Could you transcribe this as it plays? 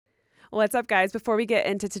What's up, guys? Before we get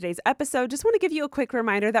into today's episode, just want to give you a quick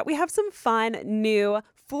reminder that we have some fun new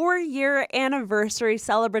 4-year anniversary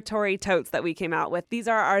celebratory totes that we came out with. These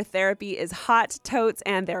are our Therapy is Hot totes,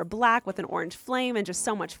 and they're black with an orange flame and just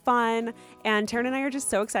so much fun. And Taryn and I are just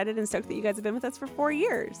so excited and stoked that you guys have been with us for 4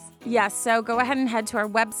 years. Yes, so go ahead and head to our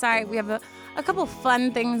website. We have a couple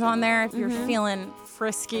fun things on there if you're feeling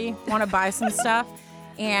frisky, want to buy some stuff.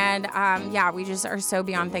 And we just are so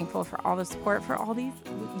beyond thankful for all the support for all these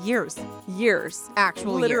years.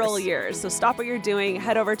 Actual literal years. So stop what you're doing,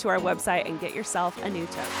 head over to our website and get yourself a new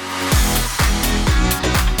tote.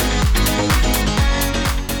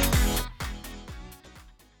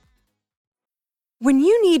 When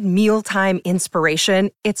you need mealtime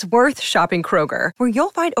inspiration, it's worth shopping Kroger, where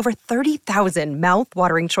you'll find over 30,000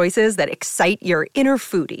 mouth-watering choices that excite your inner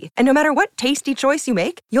foodie. And no matter what tasty choice you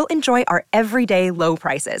make, you'll enjoy our everyday low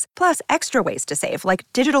prices, plus extra ways to save, like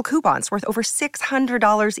digital coupons worth over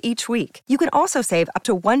 $600 each week. You can also save up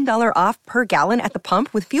to $1 off per gallon at the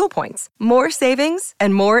pump with fuel points. More savings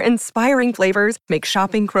and more inspiring flavors make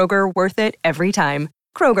shopping Kroger worth it every time.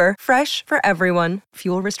 Kroger, fresh for everyone.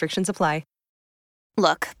 Fuel restrictions apply.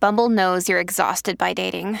 Look, Bumble knows you're exhausted by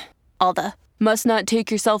dating. All the, must not take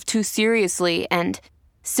yourself too seriously, and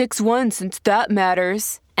 6'1" since that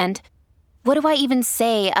matters, and what do I even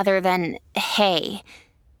say other than, hey?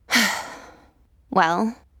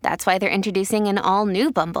 Well, that's why they're introducing an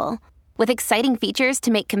all-new Bumble, with exciting features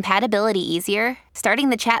to make compatibility easier, starting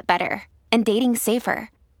the chat better, and dating safer.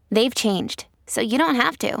 They've changed, so you don't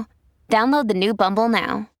have to. Download the new Bumble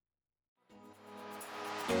now.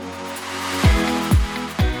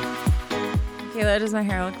 Kayla, does my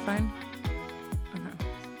hair look fine? Okay.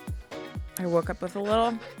 I woke up with a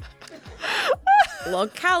little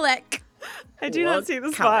cowlick. I do not see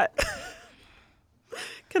the spot.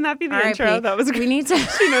 Can that be the R.I.P. intro? That was great. We need to.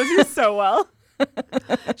 She knows you so well.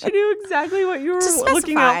 She knew exactly what you were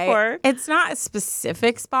looking out for. It's not a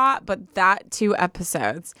specific spot, but that 2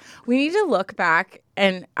 episodes. We need to look back,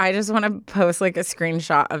 and I just want to post like a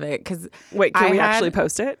screenshot of it. Wait, can we actually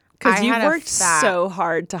post it? Because you've worked so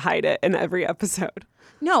hard to hide it in every episode.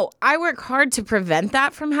 No, I work hard to prevent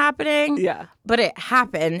that from happening. Yeah. But it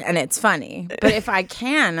happened, and it's funny. But if I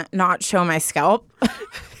can not show my scalp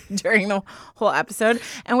during the whole episode.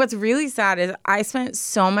 And what's really sad is I spent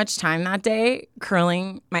so much time that day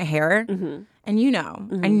curling my hair. Mm-hmm.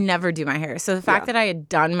 And I never do my hair. So the fact that I had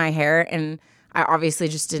done my hair and I obviously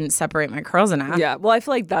just didn't separate my curls enough. Yeah. Well, I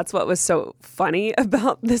feel like that's what was so funny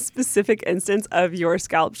about this specific instance of your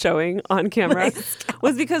scalp showing on camera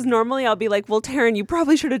was because normally I'll be like, well, Taryn, you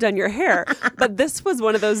probably should have done your hair. But this was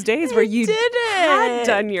one of those days where you had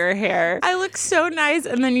done your hair. I look so nice.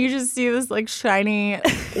 And then you just see this like shiny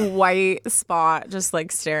white spot just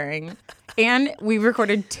like staring. And we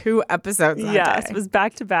recorded 2 episodes that Yes, day. it was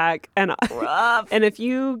back to back. And if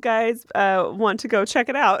you guys want to go check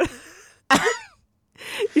it out,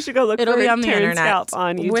 you should go look It'll for be on the Taryn internet Scalp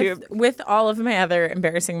on YouTube. with all of my other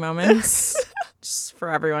embarrassing moments just for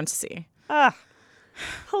everyone to see.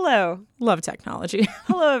 Hello. Love technology.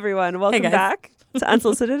 Hello, everyone. Welcome back to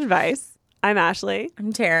Unsolicited Advice. I'm Ashley.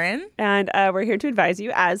 I'm Taryn. And we're here to advise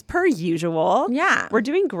you as per usual. Yeah. We're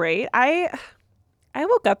doing great. I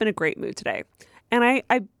woke up in a great mood today. And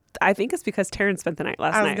I think it's because Taryn spent the night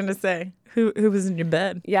last night. I was going to say, who was in your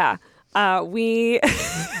bed? Yeah. We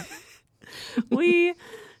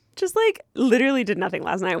just like literally did nothing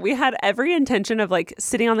last night. We had every intention of like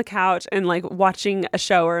sitting on the couch and like watching a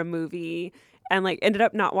show or a movie and like ended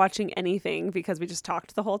up not watching anything because we just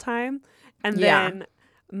talked the whole time. And then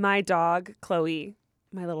my dog, Chloe,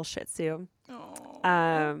 my little Shih Tzu,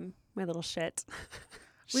 my little shit.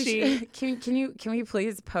 Can we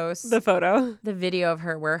please post the photo, the video of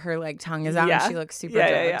her where her like tongue is out and she looks super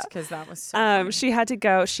drugged because that was so funny. She had to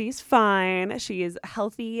go. She's fine. She is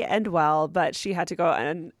healthy and well, but she had to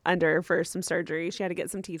go under for some surgery. She had to get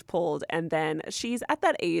some teeth pulled, and then she's at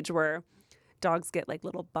that age where dogs get like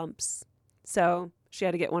little bumps, so she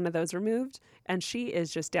had to get one of those removed. And she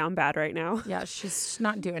is just down bad right now. Yeah, she's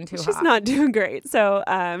not doing too hot. She's not doing great. So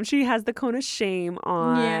she has the cone of shame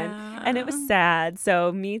on. Yeah. And it was sad.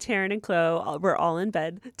 So me, Taryn, and Chloe were all in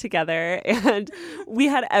bed together. And we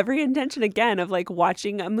had every intention again of like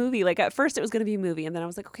watching a movie. Like at first it was going to be a movie. And then I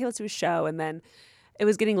was like, okay, let's do a show. And then it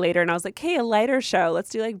was getting later. And I was like, hey, a lighter show.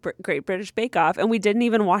 Let's do like Great British Bake Off. And we didn't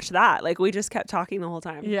even watch that. Like we just kept talking the whole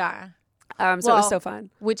time. Yeah. So it was so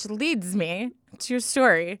fun. Which leads me to your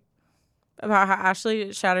story about how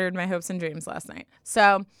Ashley shattered my hopes and dreams last night.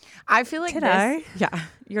 So I feel like yeah,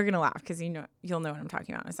 you're going to laugh because you'll know what I'm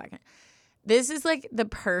talking about in a second. This is like the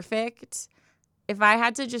perfect if I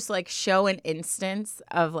had to just like show an instance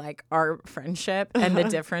of like our friendship and the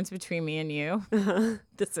difference between me and you,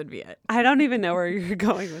 this would be it. I don't even know where you're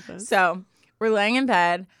going with this. So we're laying in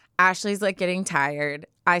bed. Ashley's like getting tired.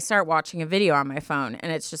 I start watching a video on my phone,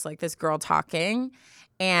 and it's just like this girl talking,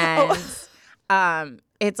 and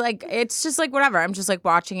it's just like whatever. I'm just like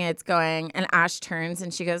watching it. It's going, and Ash turns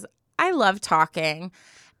and she goes, "I love talking."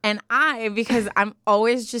 And because I'm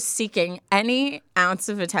always just seeking any ounce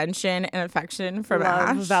of attention and affection from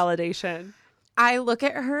Ash. Validation. I look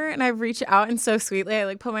at her and I reach out, and so sweetly I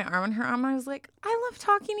like put my arm on her arm. I was like, I love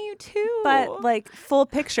talking to you too. But like full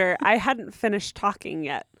picture, I hadn't finished talking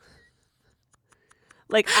yet.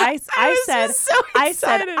 Like I said,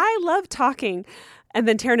 I love talking. And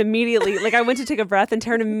then Taryn immediately, like I went to take a breath, and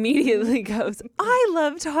Taryn immediately goes, "I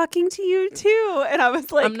love talking to you too." And I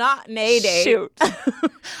was like, I'm not Nayday. Shoot.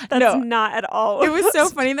 That's not at all. It was so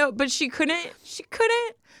funny though, but she couldn't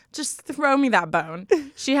just throw me that bone.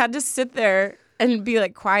 She had to sit there and be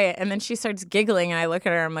like quiet, and then she starts giggling, and I look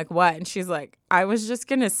at her, I'm like, "What?" And she's like, "I was just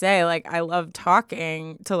gonna say, like, I love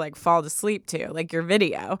talking to like fall asleep to, like your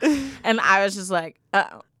video." And I was just like,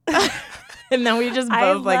 "Oh." And then we just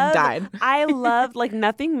both died. I love, like,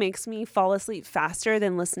 nothing makes me fall asleep faster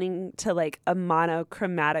than listening to like a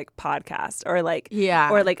monochromatic podcast or like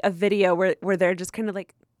a video where they're just kind of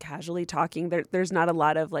like casually talking. There's not a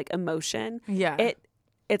lot of like emotion. Yeah.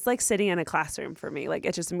 It's like sitting in a classroom for me. Like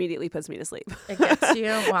it just immediately puts me to sleep. It gets you.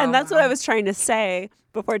 Wow, and that's what I was trying to say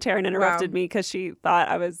before Taryn interrupted me, because she thought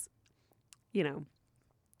I was,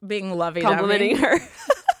 being lovey-dovey. complimenting her.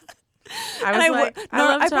 I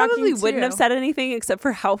probably wouldn't have said anything except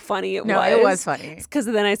for how funny it was. No, it was funny. Because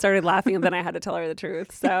then I started laughing, and then I had to tell her the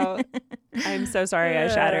truth. So I'm so sorry I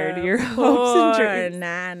shattered your hopes and dreams.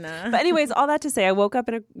 Nana. But anyways, all that to say, I woke up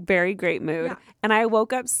in a very great mood, and I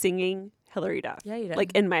woke up singing Hillary Duff. Yeah, you did.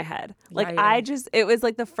 Like in my head. Like Yeah, it was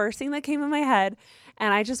like the first thing that came in my head,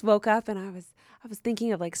 and I just woke up and I was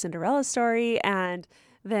thinking of like Cinderella's story, and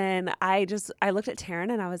then I looked at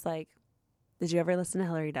Taryn and I was like, "Did you ever listen to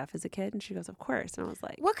Hillary Duff as a kid?" And she goes, "Of course." And I was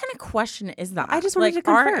like, "What kind of question is that?" I just wanted to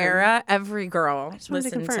confirm. Our era, every girl. I just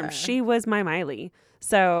wanted to confirm. She was my Miley.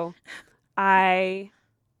 So I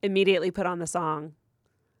immediately put on the song.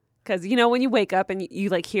 Because, when you wake up and you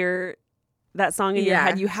like hear that song in your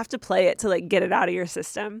head, you have to play it to like get it out of your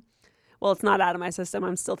system. Well, it's not out of my system.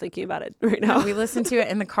 I'm still thinking about it right now. No, we listened to it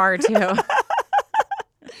in the car too.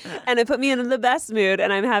 And it put me in the best mood,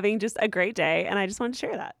 and I'm having just a great day, and I just want to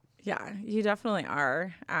share that. Yeah, you definitely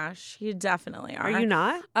are, Ash. You definitely are. Are you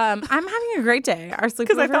not? I'm having a great day. Our sleepover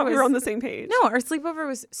because I thought we were on the same page. No, our sleepover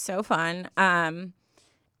was so fun.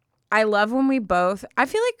 I love when I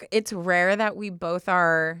feel like it's rare that we both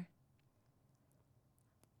are.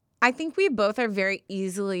 I think we both are very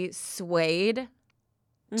easily swayed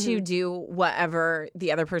to do whatever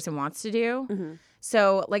the other person wants to do. Mm-hmm.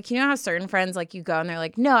 So, like, how certain friends, like, you go and they're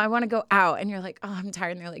like, "No, I want to go out." And you're like, "Oh, I'm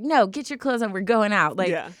tired." And they're like, "No, get your clothes on. We're going out."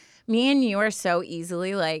 Like, me and you are so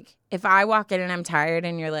easily, like, if I walk in and I'm tired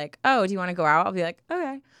and you're like, "Oh, do you want to go out?" I'll be like,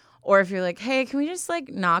 "Okay." Or if you're like, "Hey, can we just, like,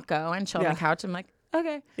 not go and chill on the couch?" I'm like,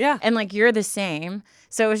 "Okay." Yeah. And, like, you're the same.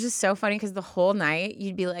 So it was just so funny because the whole night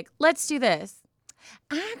you'd be like, "Let's do this.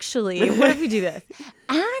 Actually, what if we do this?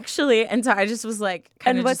 Actually." And so I just was like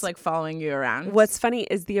kind of just like following you around. What's funny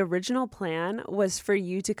is the original plan was for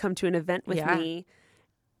you to come to an event with me.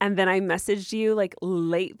 And then I messaged you like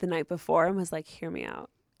late the night before and was like, "Hear me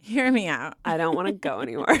out. Hear me out. I don't want to go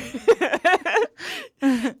anymore."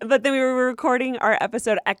 But then we were recording our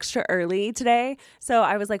episode extra early today. So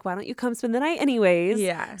I was like, "Why don't you come spend the night anyways?"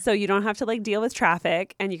 Yeah. So you don't have to like deal with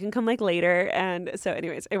traffic, and you can come like later. And so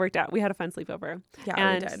anyways, it worked out. We had a fun sleepover. Yeah,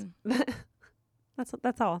 and we did.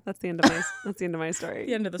 That's all. That's the end of my story.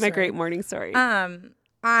 The end of the my story. great morning story.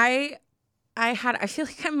 I feel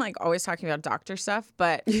like I'm like always talking about doctor stuff,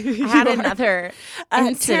 but I had another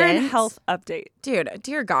incident. Taryn health update. Dude,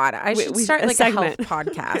 dear God, I should start like a health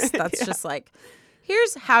podcast. That's just like,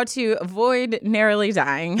 here's how to avoid narrowly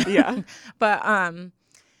dying. Yeah. But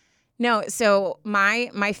no, so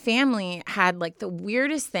my family had like the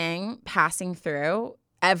weirdest thing passing through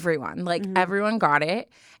everyone. Like everyone got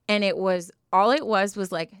it. And it was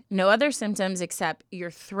like no other symptoms except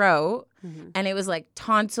your throat. And it was like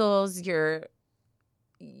tonsils, your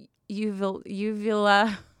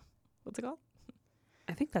uvula. What's it called?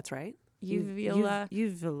 I think that's right. Uvula.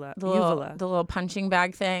 Uvula. The little punching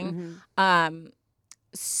bag thing.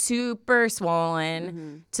 Super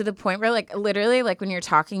swollen to the point where like literally like when you're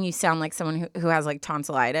talking you sound like someone who has like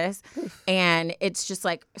tonsillitis. And it's just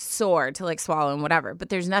like sore to like swallow and whatever, but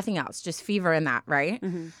there's nothing else, just fever and that, right?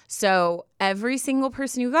 So every single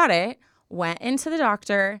person who got it went into the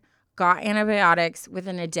doctor, got antibiotics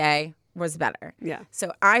within a day, was better. Yeah.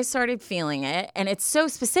 So I started feeling it, and it's so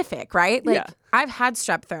specific, right? Like, I've had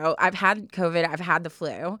strep throat, I've had COVID, I've had the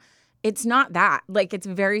flu. It's not that. Like, it's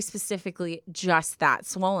very specifically just that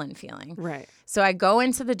swollen feeling. Right. So I go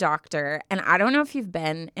into the doctor, and I don't know if you've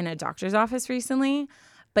been in a doctor's office recently,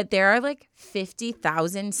 but there are like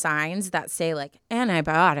 50,000 signs that say like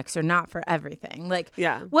antibiotics are not for everything. Like,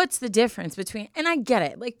 what's the difference between? And I get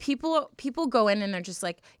it. Like, people go in and they're just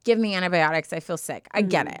like, give me antibiotics, I feel sick. I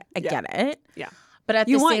get it. I get it. Yeah. But at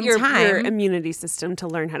you the want same your time, immunity system to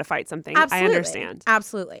learn how to fight something. Absolutely, I understand.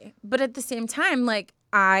 Absolutely. But at the same time, like,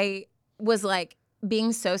 I was like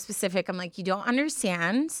being so specific. I'm like, you don't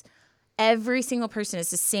understand. Every single person is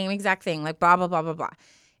the same exact thing. Like, blah, blah, blah, blah, blah.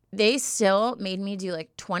 They still made me do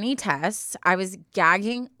like 20 tests. I was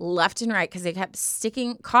gagging left and right because they kept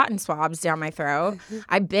sticking cotton swabs down my throat.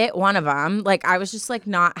 I bit one of them. Like, I was just like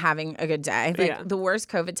not having a good day. Like, the worst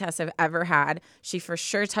COVID test I've ever had. She for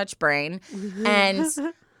sure touched brain. And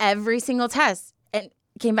every single test and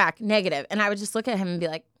came back negative. And I would just look at him and be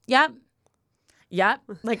like, yep.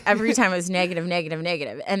 Like, every time it was negative, negative,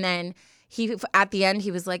 negative. And then at the end,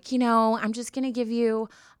 he was like, I'm just going to give you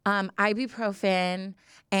ibuprofen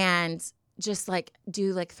and just like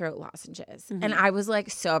do like throat lozenges. And I was like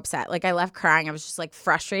so upset. Like, I left crying. I was just like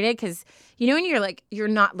frustrated because when you're like, you're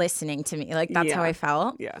not listening to me. Like, that's how I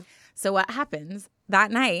felt. Yeah. So what happens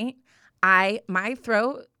that night, my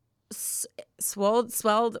throat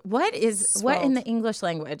swelled. What in the English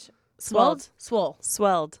language? Swelled.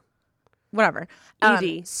 Whatever.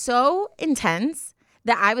 ED. So intense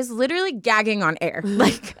that I was literally gagging on air.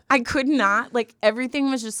 Like, I could not, like, everything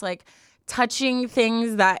was just like touching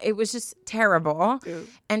things that it was just terrible. Ew.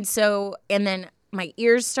 And then my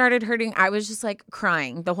ears started hurting. I was just like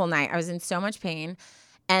crying the whole night. I was in so much pain.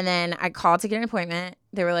 And then I called to get an appointment.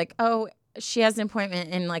 They were like, oh, she has an appointment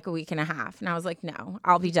in like a week and a half. And I was like, no,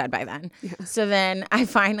 I'll be dead by then. Yeah. So then I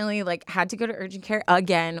finally like had to go to urgent care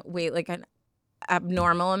again, wait like an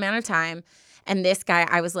abnormal amount of time. And this guy,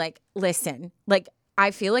 I was like, listen, like,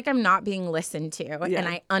 I feel like I'm not being listened to. Yeah. And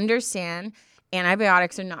I understand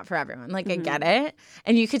antibiotics are not for everyone. Like, I get it.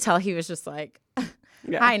 And you could tell he was just like,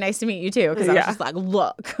 hi, nice to meet you too. Because I was just like,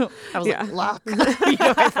 look. I was like, look.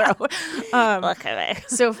 Look at me.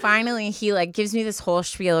 So finally, he like gives me this whole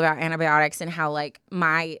spiel about antibiotics and how like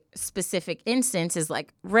my specific instance is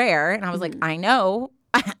like rare. And I was like, I know.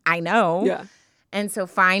 Yeah. And so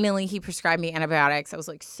finally, he prescribed me antibiotics. I was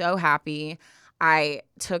like so happy. I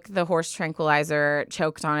took the horse tranquilizer,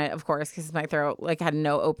 choked on it, of course, because my throat like had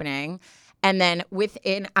no opening. And then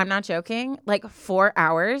within, I'm not joking, like 4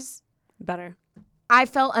 hours, better. I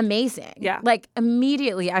felt amazing. Yeah. Like,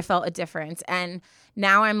 immediately I felt a difference. And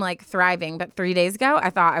now I'm like thriving. But 3 days ago, I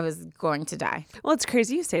thought I was going to die. Well, it's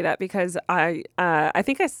crazy you say that because I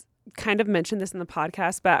think I kind of mentioned this in the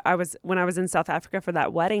podcast, but when I was in South Africa for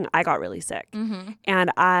that wedding, I got really sick.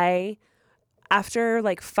 And after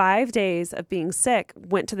like 5 days of being sick,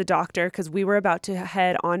 went to the doctor because we were about to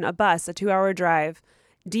head on a bus, a 2-hour drive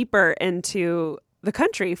deeper into the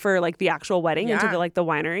country for like the actual wedding, into the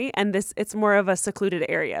winery. And it's more of a secluded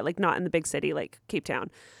area, like not in the big city like Cape Town.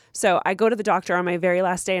 So I go to the doctor on my very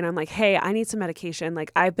last day and I'm like, hey, I need some medication.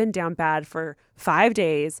 Like, I've been down bad for 5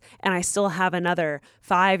 days and I still have another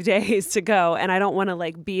 5 days to go. And I don't want to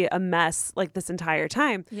like be a mess like this entire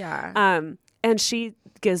time. Yeah. And she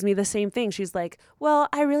gives me the same thing. She's like, well,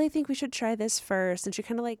 I really think we should try this first. And she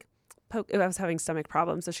kind of like I was having stomach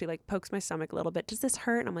problems. So she like pokes my stomach a little bit. Does this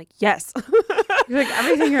hurt? And I'm like, yes. You're like,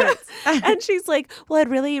 everything hurts. And she's like, well, I'd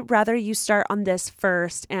really rather you start on this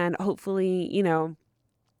first. And hopefully,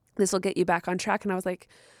 this will get you back on track. And I was like,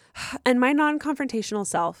 and my non-confrontational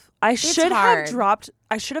self, I should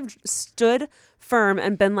have stood firm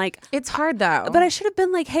and been like, it's hard though. But I should have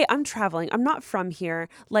been like, hey, I'm traveling. I'm not from here.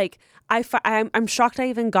 Like, I'm shocked I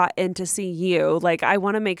even got in to see you. Like, I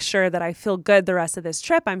want to make sure that I feel good the rest of this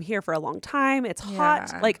trip. I'm here for a long time. It's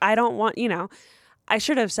hot. Like, I don't want, I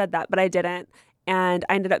should have said that, but I didn't. And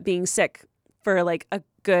I ended up being sick for like a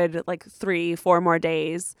good 3-4 more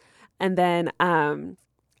days. And then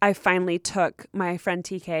I finally took my friend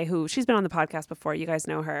TK, who she's been on the podcast before. You guys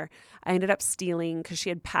know her. I ended up stealing because she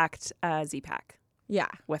had packed a Z-Pack. Yeah.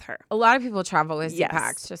 With her. A lot of people travel with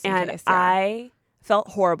Z-Packs just in case. Yeah. I felt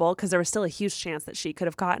horrible because there was still a huge chance that she could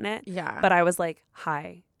have gotten it. Yeah. But I was like,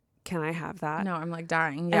 hi, can I have that? No, I'm like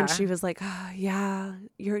dying. Yeah. And she was like, oh, yeah,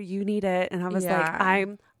 you need it. And I was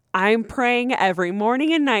like, I'm praying every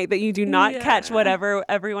morning and night that you do not catch whatever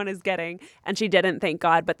everyone is getting. And she didn't, thank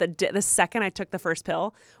God. But the second I took the first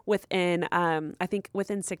pill, within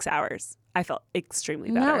 6 hours, I felt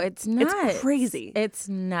extremely better. No, it's nuts. It's crazy. It's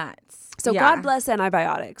nuts. So God bless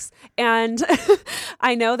antibiotics. And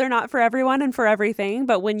I know they're not for everyone and for everything,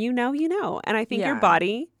 but when you know, you know. And I think your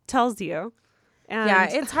body tells you.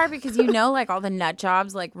 And it's hard because like all the nut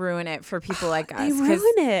jobs like ruin it for people like us. They ruin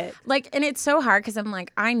it. Like, and it's so hard because I'm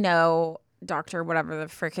like, I know Dr. whatever the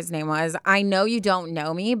frick his name was. I know you don't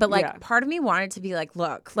know me, but like part of me wanted to be like,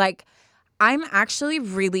 look, like I'm actually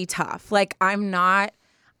really tough. Like I'm not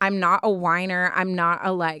a whiner. I'm not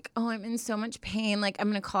a like, oh, I'm in so much pain. Like I'm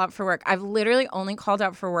going to call out for work. I've literally only called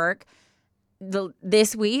out for work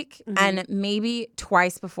this week and maybe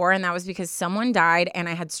twice before. And that was because someone died and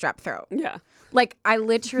I had strep throat. Yeah. Like I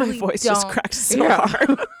literally My voice just cracked so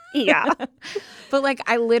hard. But like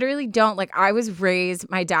I literally don't. Like I was raised,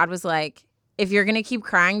 my dad was like, if you're going to keep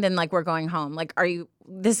crying, then like we're going home. Like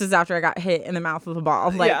this is after I got hit in the mouth with a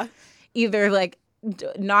ball. Like either like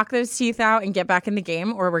knock those teeth out and get back in the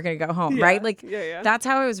game or we're going to go home. Right? Like that's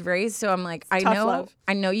how I was raised. So I'm like,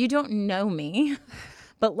 I know you don't know me.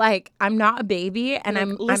 But like I'm not a baby and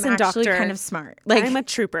like, I'm actually doctor, kind of smart. Like I'm a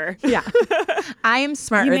trooper. Yeah. I am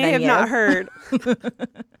smarter than you. You may have not heard.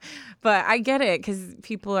 But I get it because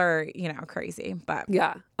people are, crazy. But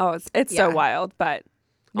yeah. Oh, it's so wild. But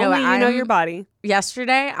no, only you know your body.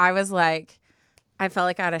 Yesterday, I was like, I felt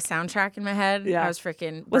like I had a soundtrack in my head. Yeah. I was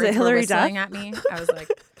freaking. Was it Hillary Duff? At me. I was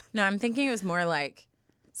like, no, I'm thinking it was more like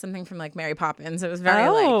something from like Mary Poppins. It was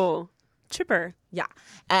very chipper. Yeah.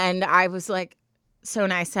 And I was like so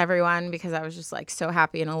nice to everyone because I was just like so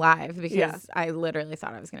happy and alive because I literally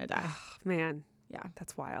thought I was going to die. Man. Yeah.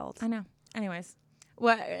 That's wild. I know. Anyways,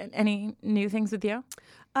 any new things with you?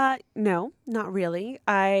 No, not really.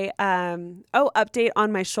 Update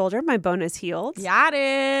on my shoulder. My bone is healed. Yeah, it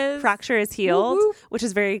is. Fracture is healed, Woo-hoo. Which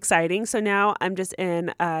is very exciting. So now I'm just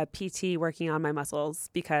in PT working on my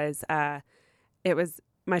muscles because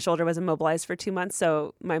my shoulder was immobilized for 2 months.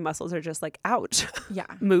 So my muscles are just like, ouch. Yeah.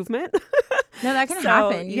 Movement. No, that can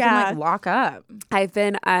happen. You can like lock up. I've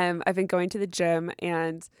been going to the gym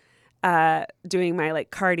and doing my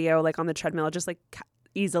like cardio like on the treadmill, just like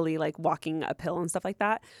easily like walking uphill and stuff like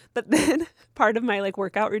that. But then part of my like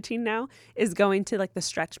workout routine now is going to like the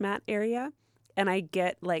stretch mat area, and I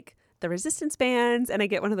get like the resistance bands and I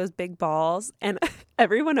get one of those big balls, and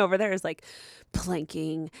everyone over there is like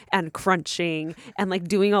planking and crunching and like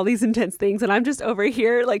doing all these intense things, and I'm just over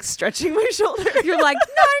here like stretching my shoulder. You're like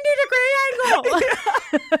 90-degree angle.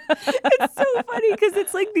 It's so funny because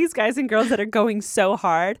it's like these guys and girls that are going so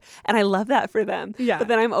hard, and I love that for them. Yeah. But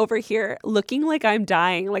then I'm over here looking like I'm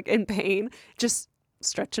dying, like in pain, just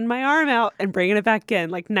stretching my arm out and bringing it back in,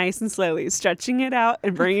 like nice and slowly, stretching it out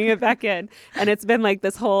and bringing it back in. And it's been like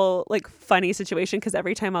this whole like funny situation because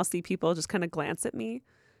every time I'll see people just kind of glance at me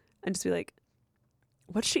and just be like,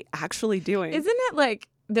 what's she actually doing? Isn't it like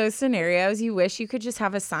those scenarios you wish you could just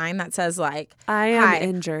have a sign that says like, I am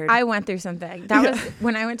injured. I went through something. That was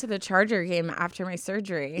when I went to the Charger game after my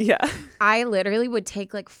surgery. Yeah. I literally would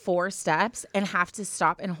take like 4 steps and have to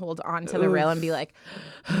stop and hold on to the rail and be like,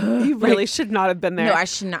 you really should not have been there. No, I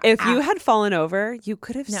should not. If you had fallen over, you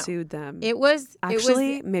could have sued them. Maybe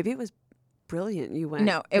it was brilliant you went.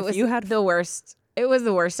 No, it was the worst. It was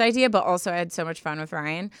the worst idea, but also I had so much fun with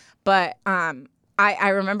Ryan. But I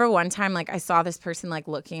remember one time, like, I saw this person, like,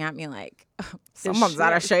 looking at me like, oh, someone's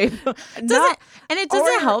out of shape. It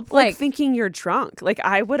doesn't help, like, thinking you're drunk. Like,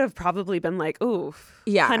 I would have probably been like, ooh,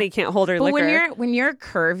 honey can't hold her liquor. But when you're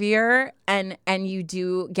curvier and you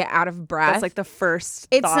do get out of breath. That's, like, the first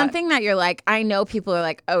It's thought. something that you're like, I know people are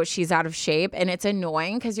like, oh, she's out of shape. And it's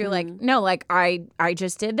annoying because you're like, no, like, I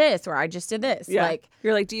just did this or I just did this. Yeah. Like,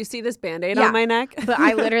 you're like, do you see this Band-Aid on my neck? But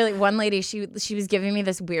I literally, one lady, she was giving me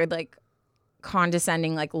this weird, like,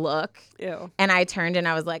 condescending like look. Ew. And I turned and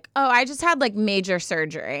I was like, oh, I just had like major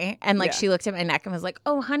surgery. And like she looked at my neck and was like,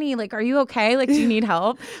 oh honey, like, are you okay? Like, do you need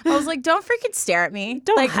help? I was like, don't freaking stare at me.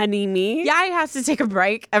 Don't like, honey me. Yeah, I have to take a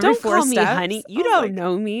break every don't 4 call steps. me honey. You don't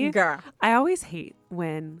know me. Girl. I always hate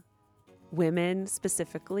when women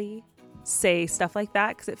specifically say stuff like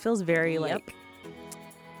that because it feels very like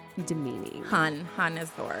demeaning. Hun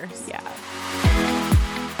is the worst. Yeah.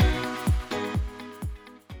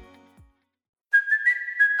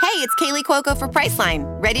 Hey, it's Kaylee Cuoco for Priceline.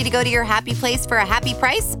 Ready to go to your happy place for a happy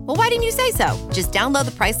price? Well, why didn't you say so? Just download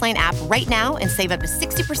the Priceline app right now and save up to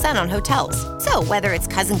 60% on hotels. So whether it's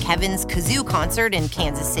Cousin Kevin's Kazoo Concert in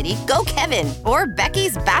Kansas City, go Kevin, or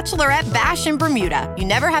Becky's Bachelorette Bash in Bermuda, you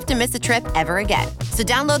never have to miss a trip ever again. So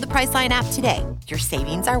download the Priceline app today. Your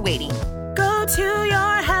savings are waiting. Go to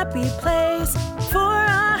your happy place for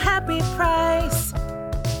a happy price.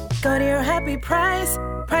 Go to your happy price,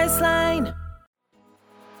 Priceline.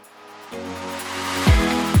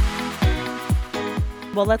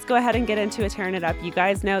 Well, let's go ahead and get into it, tearing it up. You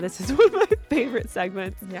guys know this is one of my favorite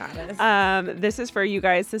segments. Yeah, it is. This is for you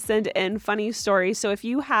guys to send in funny stories. So if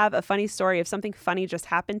you have a funny story, if something funny just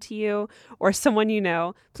happened to you or someone you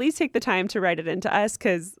know, please take the time to write it into us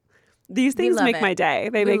because these things make my day.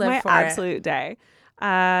 They make my absolute day.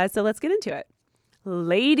 So let's get into it.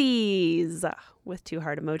 Ladies, with 2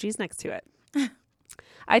 heart emojis next to it.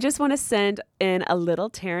 I just want to send in a little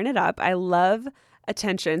tearing it up. I love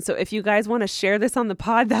attention. So if you guys want to share this on the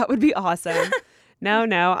pod, that would be awesome. No,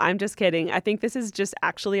 I'm just kidding. I think this is just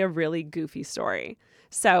actually a really goofy story.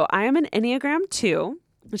 So I am an Enneagram 2.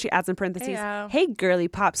 And she adds in parentheses, hey girly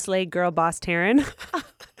pop slay girl boss Taryn.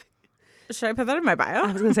 Should I put that in my bio?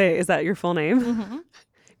 I was going to say, is that your full name? Mm-hmm.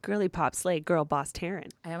 Girly pop slay girl boss Taryn.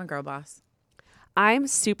 I am a girl boss. I'm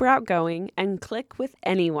super outgoing and click with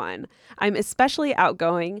anyone. I'm especially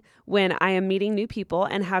outgoing when I am meeting new people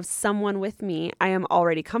and have someone with me I am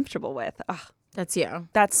already comfortable with. Ugh, that's you.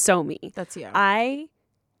 That's so me. That's you. I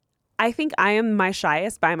think I am my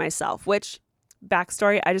shyest by myself, which,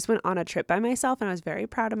 backstory, I just went on a trip by myself and I was very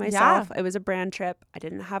proud of myself. Yeah. It was a brand trip. I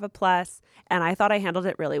didn't have a plus and I thought I handled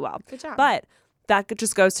it really well. Good job. But that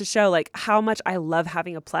just goes to show like how much I love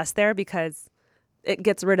having a plus there because it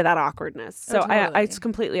gets rid of that awkwardness. So totally. I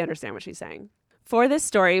completely understand what she's saying. For this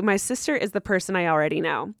story, my sister is the person I already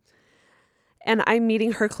know, and I'm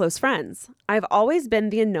meeting her close friends. I've always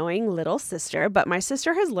been the annoying little sister, but my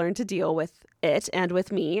sister has learned to deal with it and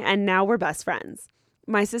with me, and now we're best friends.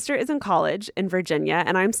 My sister is in college in Virginia,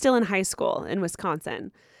 and I'm still in high school in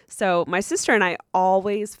Wisconsin. So my sister and I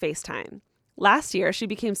always FaceTime. Last year, she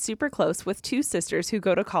became super close with 2 sisters who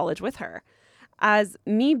go to college with her. As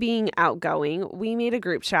me being outgoing, we made a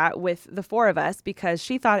group chat with the 4 of us because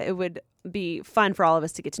she thought it would be fun for all of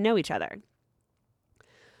us to get to know each other.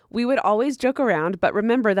 We would always joke around, but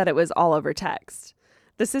remember that it was all over text.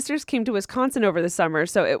 The sisters came to Wisconsin over the summer,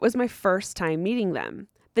 so it was my first time meeting them.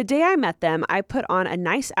 The day I met them, I put on a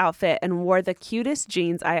nice outfit and wore the cutest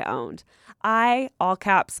jeans I owned. I, all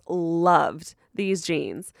caps, loved these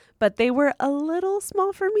jeans, but they were a little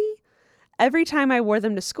small for me. Every time I wore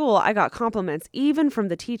them to school, I got compliments, even from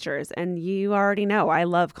the teachers. And you already know I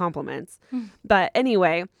love compliments. But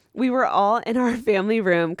anyway, we were all in our family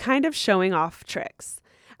room kind of showing off tricks.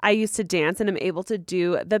 I used to dance and am able to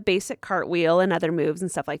do the basic cartwheel and other moves and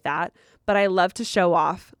stuff like that. But I love to show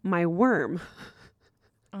off my worm.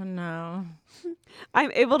 Oh, no.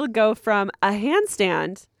 I'm able to go from a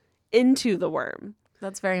handstand into the worm.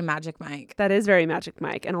 That's very Magic Mike. That is very Magic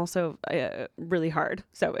Mike and also really hard.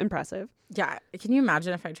 So impressive. Yeah. Can you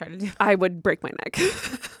imagine if I tried to do that? I would break my neck.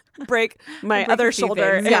 break my other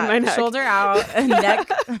shoulder and my neck. Shoulder out and neck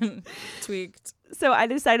tweaked. So I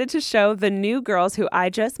decided to show the new girls who I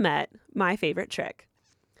just met my favorite trick.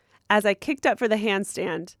 As I kicked up for the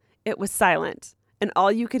handstand, it was silent. And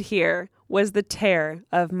all you could hear was the tear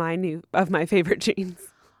of my favorite jeans.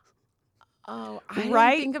 Oh, I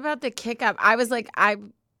didn't think about the kick up. I was like, I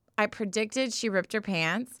predicted she ripped her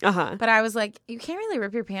pants. But I was like, you can't really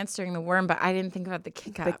rip your pants during the worm, but I didn't think about the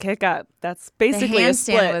kick up. The kick up. That's basically a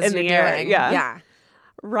split in the air. Yeah.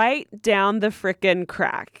 Right down the frickin'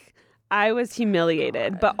 crack. I was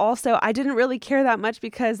humiliated, but also I didn't really care that much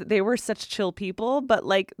because they were such chill people, but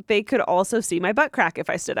like they could also see my butt crack if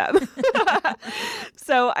I stood up.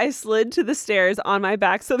 So I slid to the stairs on my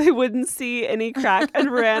back so they wouldn't see any crack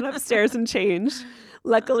and ran upstairs and changed.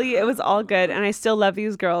 Luckily, it was all good, and I still love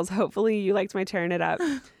these girls. Hopefully you liked my tearing it up.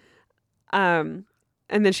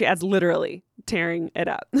 And then she adds literally tearing it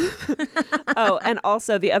up. Oh, and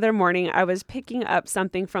also the other morning I was picking up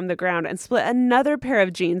something from the ground and split another pair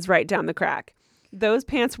of jeans right down the crack. Those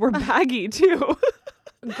pants were baggy too.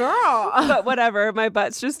 Girl. But whatever, my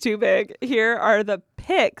butt's just too big. Here are the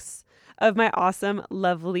pics of my awesome,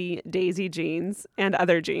 lovely Daisy jeans and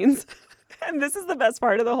other jeans. And this is the best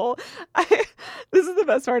part of the whole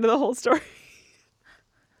story.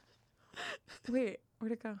 Wait,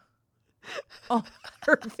 where'd it go? Oh,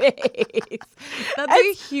 her face. That's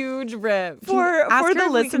a huge rip. For the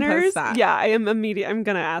listeners, yeah, I'm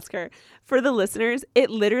gonna ask her. For the listeners,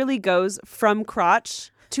 it literally goes from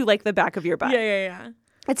crotch to like the back of your butt. Yeah.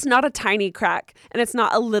 It's not a tiny crack, and it's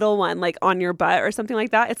not a little one like on your butt or something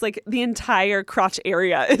like that. It's like the entire crotch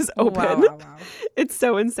area is open. Wow. It's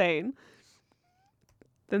so insane.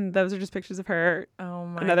 Then those are just pictures of her. Oh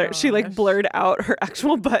my gosh. She like blurred out her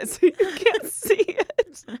actual butt so you can't see it.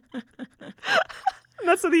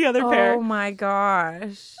 also the other pair. Oh my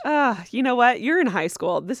gosh. You know what? You're in high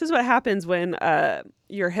school. This is what happens when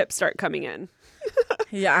your hips start coming in.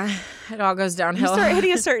 Yeah, it all goes downhill. You start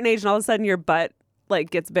hitting a certain age and all of a sudden your butt like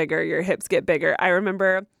gets bigger, your hips get bigger. I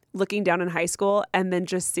remember looking down in high school and then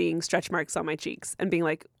just seeing stretch marks on my cheeks and being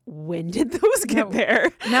like, when did those get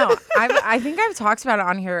there? No, I think I've talked about it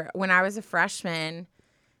on here. When I was a freshman,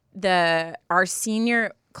 our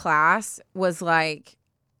senior class was like,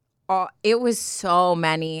 it was so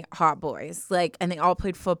many hot boys, like, and they all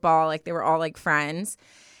played football, like they were all like friends.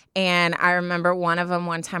 And I remember one of them,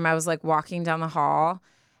 one time I was like walking down the hall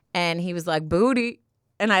and he was like, booty.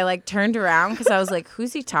 And I like turned around because I was like,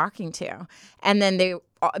 who's he talking to? And then they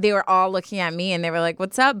were all looking at me and they were like,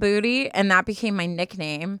 what's up, booty? And that became my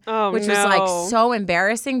nickname, which was like so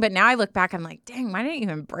embarrassing. But now I look back, I'm like, dang, why didn't you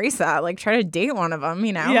embrace that? Like try to date one of them,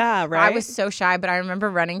 you know? Yeah, right. I was so shy, but I remember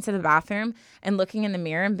running to the bathroom and looking in the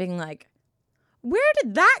mirror and being like, where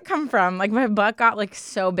did that come from? Like my butt got like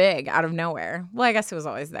so big out of nowhere. Well, I guess it was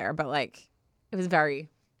always there, but like it was very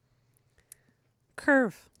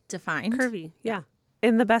defined. Curvy. Yeah.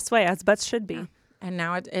 In the best way, as butts should be. Yeah. And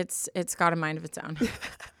now it's got a mind of its own.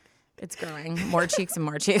 It's growing. More cheeks and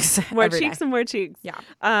more cheeks. More cheeks and more cheeks.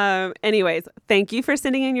 Yeah. Anyways, thank you for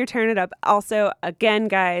sending in your Turn It Up. Also, again,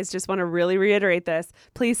 guys, just want to really reiterate this.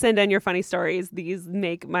 Please send in your funny stories. These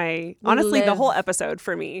make honestly, the whole episode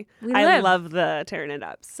for me. I love the Turn It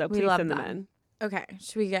Ups. So please send them in. Okay.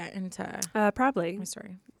 Should we get into probably my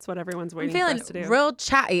story? It's what everyone's waiting I'm for us to do. feeling real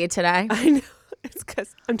chatty today. I know. It's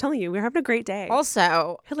because I'm telling you, we're having a great day.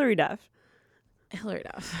 Also, Hillary Duff.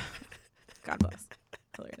 God bless.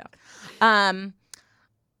 Hillary Duff.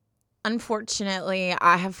 Unfortunately,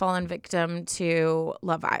 I have fallen victim to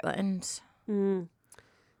Love Island.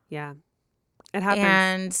 Yeah. It happens.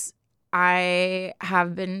 And I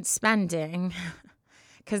have been spending,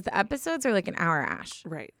 because the episodes are like an hour, Ash.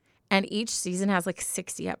 Right. And each season has like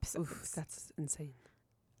 60 episodes. Oof, that's insane.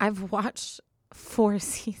 I've watched 4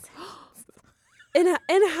 seasons. In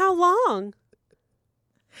how long?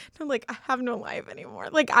 I'm like, I have no life anymore.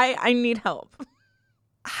 Like, I need help.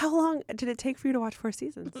 How long did it take for you to watch 4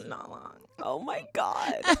 seasons? Not long. Oh, my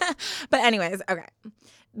God. But anyways, okay.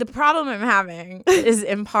 The problem I'm having is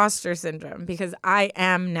imposter syndrome because I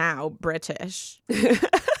am now British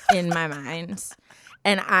in my mind.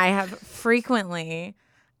 And I have frequently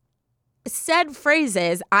said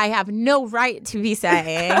phrases I have no right to be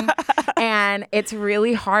saying. And it's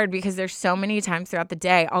really hard because there's so many times throughout the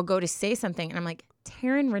day I'll go to say something and I'm like,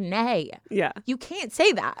 Taryn Renee. Yeah. You can't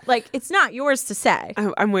say that. Like, it's not yours to say.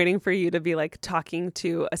 I'm waiting for you to be like talking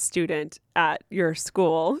to a student at your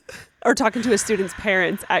school or talking to a student's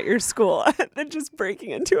parents at your school and then just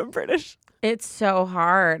breaking into a British. It's so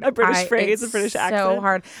hard. A British phrase, a British accent. So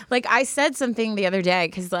hard. Like, I said something the other day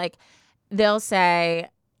because, like, they'll say,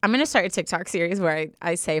 I'm going to start a TikTok series where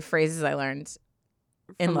I say phrases I learned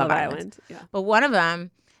in Love Island. Yeah. But one of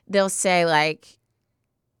them, they'll say, like,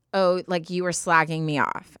 oh, like you were slagging me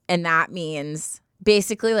off. And that means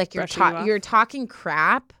basically like you're talking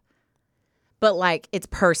crap, but like it's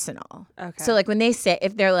personal. Okay. So like when they say,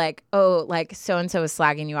 if they're like, oh, like so-and-so is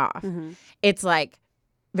slagging you off, it's like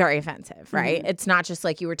very offensive, right? It's not just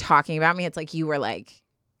like you were talking about me. It's like you were like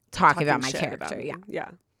talking about my character. Yeah.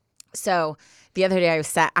 So the other day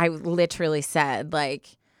I literally said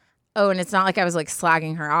like, oh, and it's not like I was like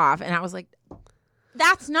slagging her off. And I was like,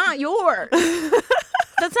 that's not yours.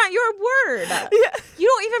 That's not your word. Yeah. You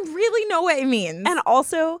don't even really know what it means. And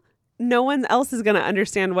also, no one else is going to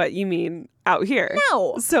understand what you mean out here.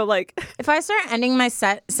 No. So, like, if I start ending my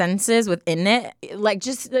sentences with "in it," like,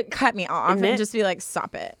 just like, cut me off and just be like,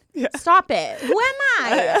 stop it. Yeah. Stop it. Who am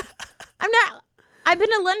I? I'm not. I've been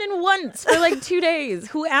to London once for like 2 days.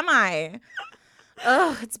 Who am I?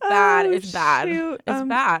 Oh, it's bad. It's bad. Shoot. It's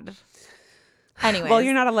bad. Anyway. Well,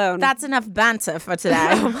 you're not alone. That's enough banter for today.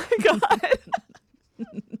 Oh, my God.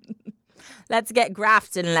 Let's get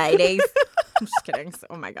grafting, ladies. I'm just kidding.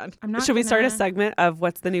 Oh, my God. Should we start a segment of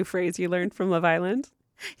what's the new phrase you learned from Love Island?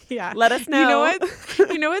 Yeah. Let us know. You know what?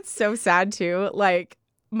 You know what's so sad, too? Like,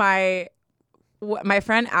 my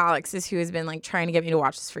friend Alex is who has been, like, trying to get me to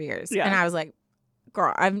watch this for years. Yeah. And I was like,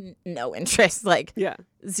 girl, I have no interest. Like,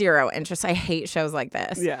 zero interest. I hate shows like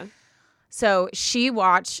this. Yeah. So she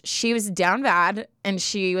was down bad, and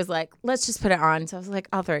she was like, let's just put it on. So I was like,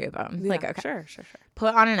 I'll throw you a bone. Yeah, like, okay. Sure.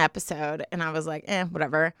 Put on an episode, and I was like,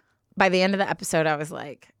 whatever. By the end of the episode, I was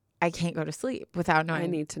like, I can't go to sleep without knowing I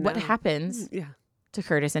need to know what happens Yeah. to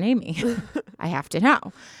Curtis and Amy. I have to know.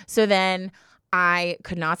 So then I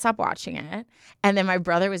could not stop watching it. And then my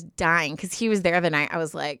brother was dying because he was there the night. I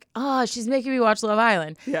was like, oh, she's making me watch Love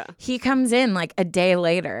Island. Yeah. He comes in like a day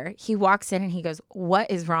later. He walks in and he goes, what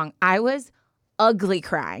is wrong? I was ugly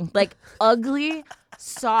crying, like ugly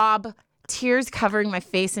sob, tears covering my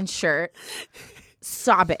face and shirt,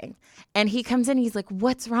 sobbing. And he comes in, he's like,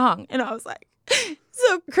 what's wrong? And I was like,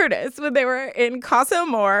 so Curtis, when they were in Casa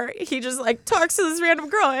Amor, he just like talks to this random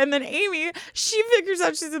girl. And then Amy, she figures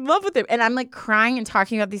out she's in love with him. And I'm like crying and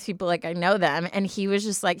talking about these people like I know them. And he was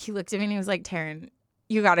just like, he looked at me and he was like, Taryn,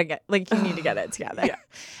 you got to get, like, you need to get it together. Yeah.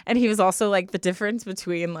 And he was also like the difference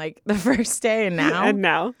between like the first day and now. And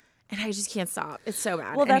now. And I just can't stop. It's so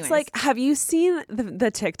bad. Well, that's like, have you seen the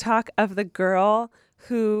TikTok of the girl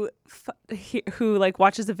who like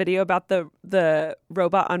watches a video about the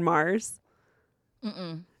robot on Mars?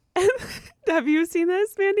 Mm-mm. Have you seen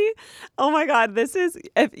this, Mandy? Oh my God, this is,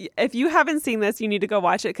 if you haven't seen this, you need to go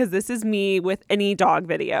watch it because this is me with any dog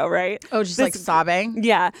video, right? Oh, just like sobbing?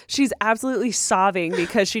 Yeah, she's absolutely sobbing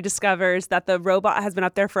because she discovers that the robot has been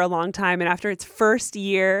up there for a long time, and after its first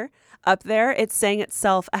year up there, it sang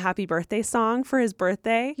itself a happy birthday song for his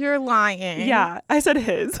birthday. You're lying. Yeah, I said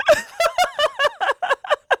his.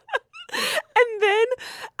 And then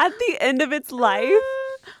at the end of its life,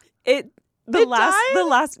 the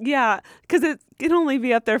last because it can only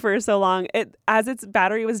be up there for so long. As its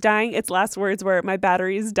battery was dying, its last words were, "My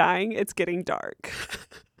battery is dying. It's getting dark."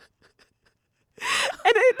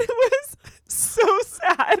 And it was so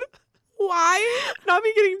sad. Why? Not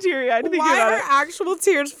me getting teary-eyed thinking Why about are it. actual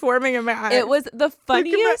tears forming in my eyes? It was the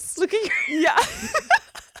funniest. Look at your Yeah.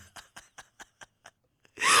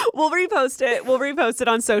 We'll repost it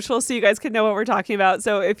on social so you guys can know what we're talking about.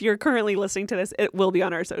 So if you're currently listening to this, it will be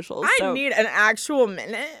on our socials. I need an actual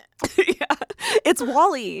minute. Yeah. It's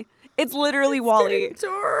Wall-E. It's literally Wall-E.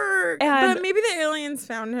 Dark. And but maybe the aliens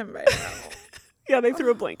found him by now. Yeah, they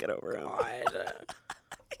threw a blanket over him. God.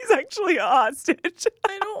 He's actually a hostage.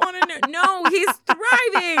 I don't want to know. No, he's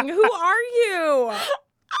thriving. Who are you?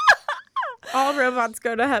 All robots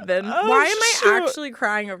go to heaven. Oh, Why am I shoot. actually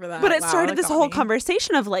crying over that? But it Wow, started that this got whole me.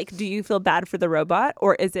 conversation of like, do you feel bad for the robot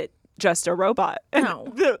or is it just a robot? And No.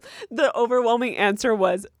 the overwhelming answer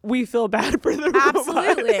was, we feel bad for the robot.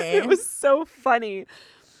 Absolutely. It was so funny.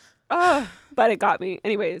 But it got me.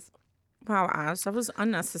 Anyways. Wow, Ash, that was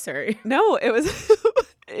unnecessary. No, it was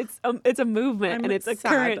it's a movement I'm and it's a sad.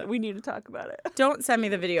 current. We need to talk about it. Don't send me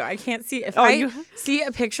the video. I can't see. If Oh, see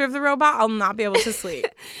a picture of the robot, I'll not be able to sleep.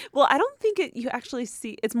 Well, I don't think you actually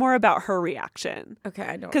see. It's more about her reaction. Okay,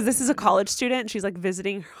 I don't. Because this is a college student. And she's like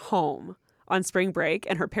visiting home on spring break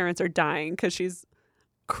and her parents are dying because she's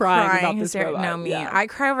crying about this robot. No, me. Yeah. I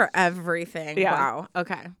cry over everything. Yeah. Wow.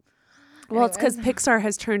 Okay. Well, it's because Pixar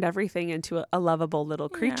has turned everything into a lovable little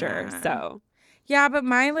creature. Yeah. So Yeah, but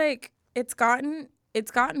my it's gotten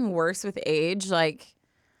worse with age. Like,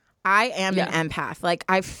 I am an empath. Like,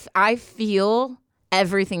 I feel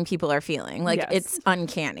everything people are feeling. Like, Yes. it's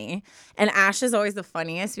uncanny. And Ash is always the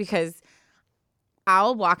funniest because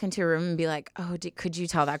I'll walk into a room and be like, "Oh, could you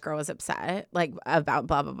tell that girl was upset like about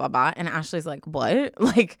blah blah blah blah?" And Ashley's like, "What?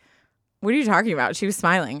 Like, what are you talking about? She was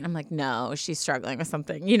smiling." I'm like, "No, she's struggling with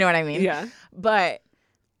something." You know what I mean? yeah. But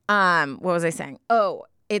what was I saying? Oh,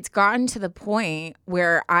 it's gotten to the point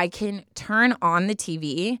where I can turn on the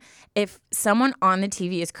TV. If someone on the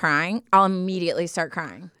TV is crying, I'll immediately start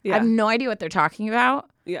crying. Yeah. I have no idea what they're talking about.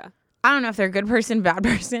 Yeah. I don't know if they're a good person, bad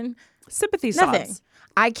person. Sympathy Nothing. sobs.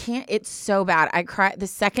 I can't. It's so bad. I cry. The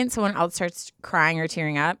second someone else starts crying or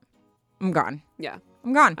tearing up, I'm gone. Yeah.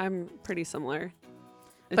 I'm gone. I'm pretty similar.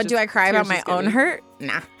 It's But do just I cry about tears my just get own me. hurt?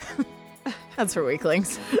 Nah. That's for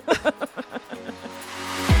weaklings.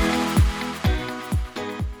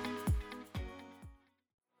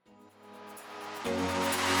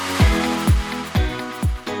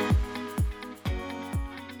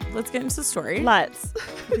 Let's get into the story. Let's.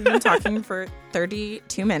 We've been talking for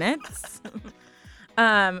 32 minutes.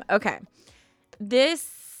 Okay.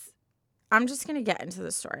 I'm just going to get into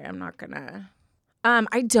the story. I'm not going to.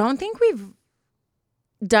 I don't think we've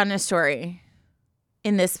done a story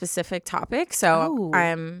in this specific topic. So Oh.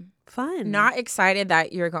 I'm Fun. not excited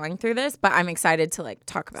that you're going through this, but I'm excited to like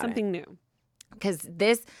talk about something it. new. Because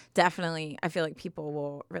this definitely, I feel like people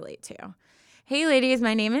will relate to. Hey, ladies,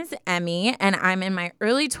 my name is Emmy, and I'm in my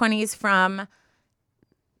early 20s from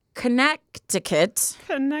Connecticut.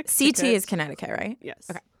 CT is Connecticut, right? Yes.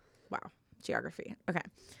 Okay. Wow. Geography. Okay.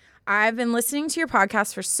 I've been listening to your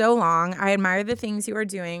podcast for so long. I admire the things you are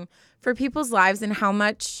doing for people's lives and how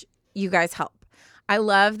much you guys help. I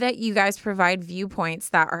love that you guys provide viewpoints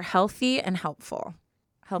that are healthy and helpful.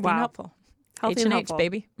 Healthy and Wow. helpful. Healthy H&H, and helpful.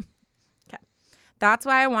 baby. Okay. That's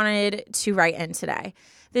why I wanted to write in today.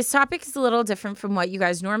 This topic is a little different from what you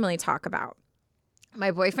guys normally talk about.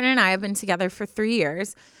 My boyfriend and I have been together for 3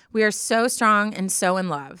 years. We are so strong and so in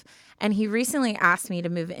love. And he recently asked me to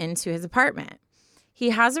move into his apartment.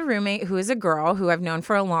 He has a roommate who is a girl who I've known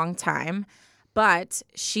for a long time, but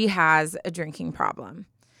she has a drinking problem.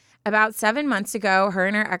 About 7 months ago, her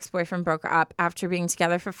and her ex-boyfriend broke up after being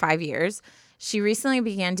together for 5 years. She recently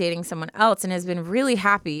began dating someone else and has been really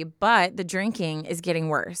happy, but the drinking is getting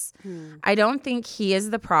worse. I don't think he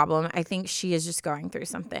is the problem. I think she is just going through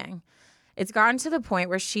something. It's gotten to the point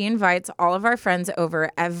where she invites all of our friends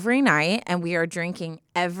over every night, and we are drinking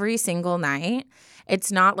every single night.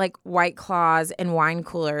 It's not like White Claws and wine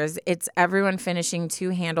coolers. It's everyone finishing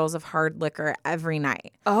 2 handles of hard liquor every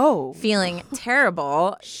night. Oh. Feeling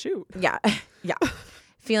terrible. Shoot. Yeah.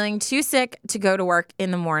 Feeling too sick to go to work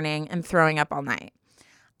in the morning and throwing up all night.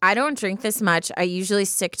 I don't drink this much. I usually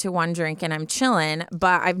stick to 1 drink and I'm chilling,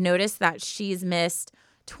 but I've noticed that she's missed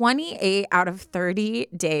 28 out of 30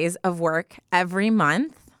 days of work every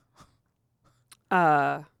month.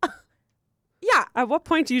 Yeah. At what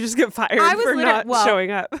point do you just get fired I was for not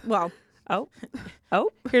showing up? Well, Oh.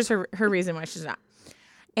 here's her reason why she's not.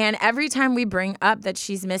 And every time we bring up that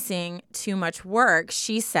she's missing too much work,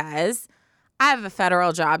 she says, I have a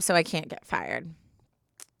federal job, so I can't get fired.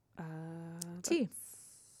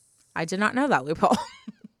 I did not know that loophole.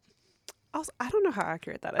 Also, I don't know how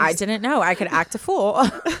accurate that is. I didn't know I could act a fool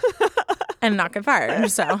and not get fired.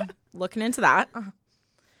 So looking into that.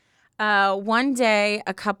 One day,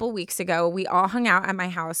 a couple weeks ago, we all hung out at my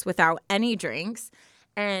house without any drinks,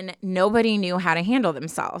 and nobody knew how to handle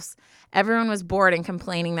themselves. Everyone was bored and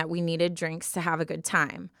complaining that we needed drinks to have a good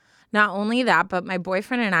time. Not only that, but my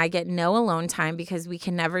boyfriend and I get no alone time because we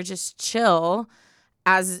can never just chill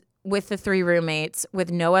as with the 3 roommates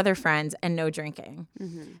with no other friends and no drinking.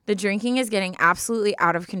 The drinking is getting absolutely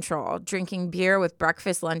out of control. Drinking beer with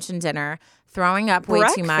breakfast, lunch, and dinner, throwing up way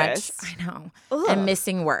too much. I know. Ugh. And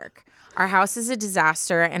missing work. Our house is a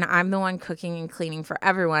disaster, and I'm the one cooking and cleaning for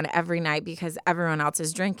everyone every night because everyone else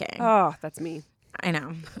is drinking. Oh, that's me. I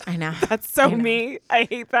know. That's so me. I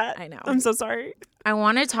hate that. I know. I'm so sorry. I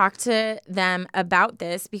want to talk to them about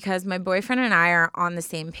this because my boyfriend and I are on the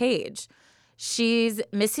same page. She's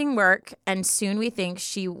missing work, and soon we think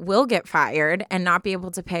she will get fired and not be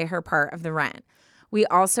able to pay her part of the rent. We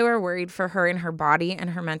also are worried for her and her body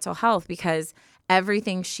and her mental health because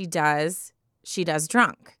everything she does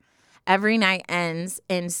drunk. Every night ends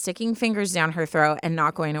in sticking fingers down her throat and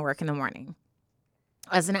not going to work in the morning.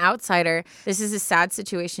 As an outsider, this is a sad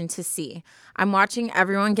situation to see. I'm watching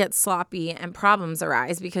everyone get sloppy and problems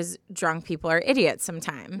arise because drunk people are idiots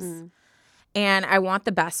sometimes. And I want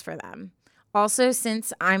the best for them. Also,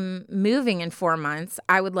 since I'm moving in 4 months,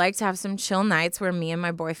 I would like to have some chill nights where me and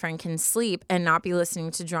my boyfriend can sleep and not be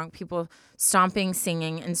listening to drunk people stomping,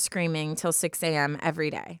 singing, and screaming till 6 a.m. every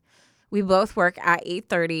day. We both work at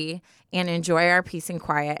 8:30 and enjoy our peace and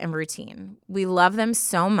quiet and routine. We love them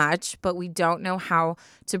so much, but we don't know how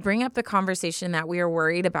to bring up the conversation that we are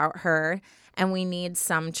worried about her and we need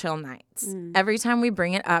some chill nights. Every time we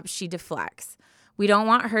bring it up, she deflects. We don't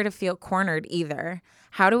want her to feel cornered either.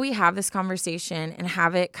 How do we have this conversation and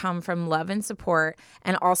have it come from love and support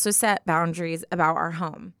and also set boundaries about our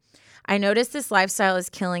home? I noticed this lifestyle is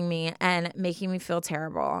killing me and making me feel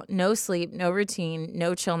terrible. No sleep, no routine,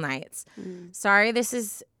 no chill nights. Sorry this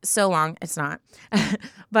is so long. It's not.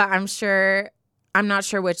 But I'm not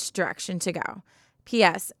sure which direction to go.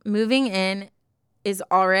 P.S. Moving in is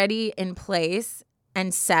already in place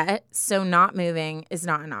and set, so not moving is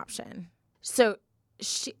not an option. So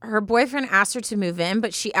her boyfriend asked her to move in,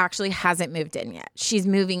 but she actually hasn't moved in yet. She's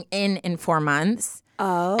moving in 4 months.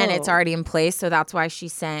 Oh. And it's already in place, so that's why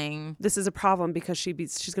she's saying This is a problem because she's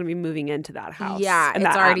going to be moving into that house. yeah, and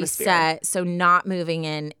it's that already atmosphere. set, so not moving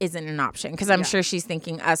in isn't an option. Because I'm sure she's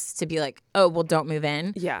thinking us to be like, oh, well, don't move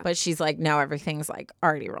in. Yeah. But she's like, no, everything's like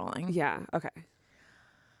already rolling. Yeah, okay.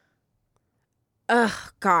 Ugh,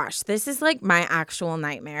 gosh, this is like my actual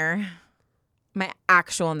nightmare. My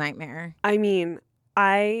actual nightmare. I mean,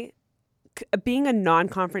 being a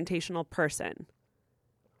non-confrontational person,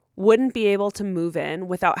 wouldn't be able to move in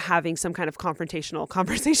without having some kind of confrontational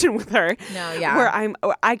conversation with her. No, yeah.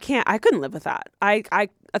 Where I couldn't live with that. I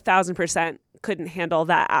 1,000% couldn't handle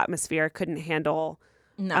that atmosphere, couldn't handle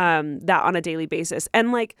that on a daily basis.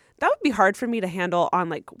 And like, that would be hard for me to handle on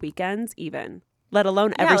like weekends even, let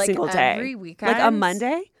alone every like single day. every weekend. Like a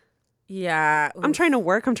Monday. Yeah. I'm trying to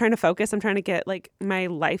work. I'm trying to focus. I'm trying to get like my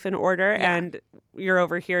life in order. Yeah. And you're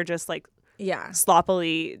over here just like Yeah.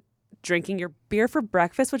 sloppily drinking your beer for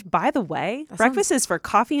breakfast, which, by the way, breakfast is for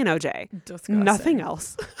coffee and OJ. Disgusting. Nothing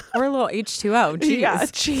else. Or a little H2O. Jeez. Yeah,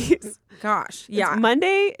 jeez. Gosh. Yeah.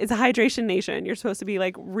 Monday is a hydration nation. You're supposed to be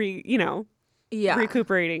like, Yeah.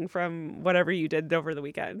 recuperating from whatever you did over the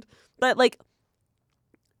weekend. But like,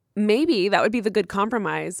 maybe that would be the good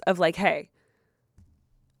compromise of like, hey,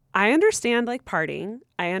 I understand like partying.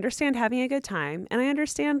 I understand having a good time. And I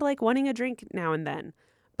understand like wanting a drink now and then.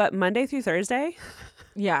 But Monday through Thursday,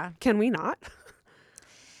 Yeah. can we not?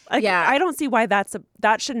 Like, Yeah. I don't see why that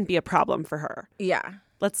shouldn't be a problem for her. Yeah.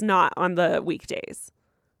 Let's not on the weekdays.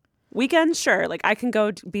 Weekends, sure. Like I can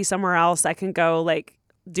go be somewhere else. I can go like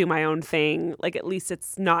do my own thing. Like at least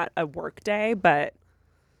it's not a work day, but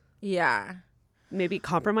Yeah. maybe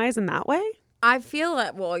compromise in that way. I feel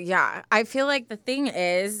like, I feel like the thing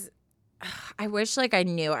is, I wish like I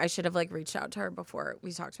knew. I should have like reached out to her before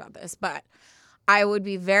we talked about this, but I would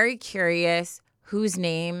be very curious whose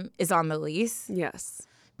name is on the lease. Yes.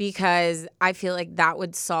 Because I feel like that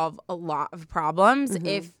would solve a lot of problems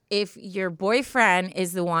if your boyfriend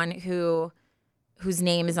is the one whose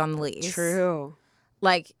name is on the lease. True.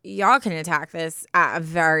 Like y'all can attack this at a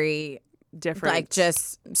very Different. like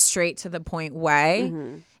just straight to the point way.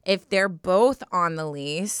 If they're both on the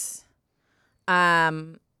lease,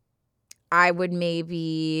 I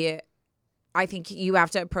think you have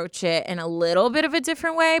to approach it in a little bit of a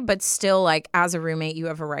different way, but still like as a roommate, you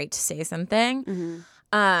have a right to say something.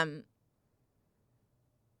 I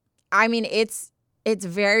mean, it's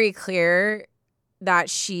very clear that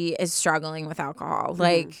she is struggling with alcohol.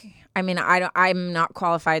 Like, I mean, I'm not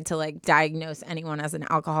qualified to like diagnose anyone as an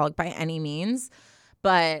alcoholic by any means,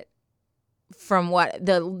 but from what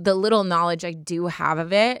the little knowledge I do have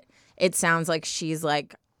of it, it sounds like she's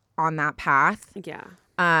like on that path.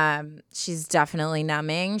 Yeah. She's definitely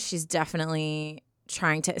numbing. She's definitely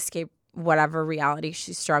trying to escape whatever reality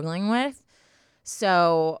she's struggling with.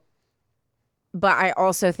 So, but I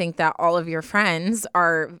also think that all of your friends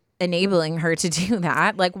are enabling her to do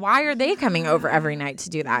that. Like, why are they coming over every night to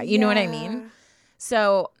do that? You know what I mean?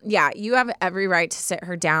 So, yeah, you have every right to sit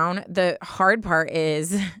her down. The hard part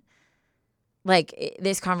is, like,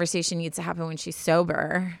 this conversation needs to happen when she's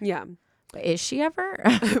sober. Yeah. But is she ever?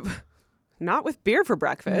 Not with beer for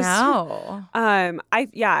breakfast. No. I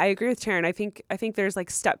agree with Taryn. I think there's like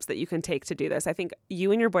steps that you can take to do this. I think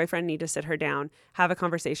you and your boyfriend need to sit her down, have a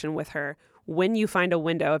conversation with her when you find a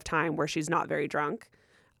window of time where she's not very drunk,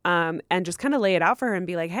 and just kind of lay it out for her and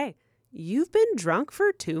be like, hey, you've been drunk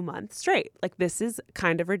for 2 months straight. Like, this is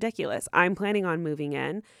kind of ridiculous. I'm planning on moving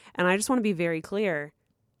in, and I just want to be very clear.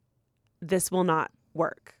 This will not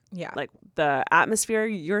work. Yeah. Like the atmosphere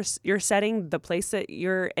you're setting, the place that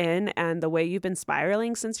you're in, and the way you've been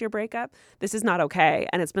spiraling since your breakup, this is not okay.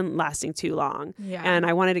 And it's been lasting too long. Yeah. And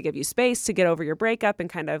I wanted to give you space to get over your breakup and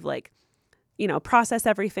kind of like, process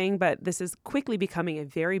everything. But this is quickly becoming a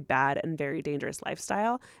very bad and very dangerous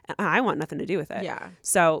lifestyle. And I want nothing to do with it. Yeah.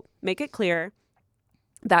 So make it clear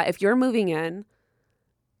that if you're moving in,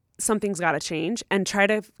 something's got to change, and try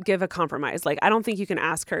to give a compromise. Like, I don't think you can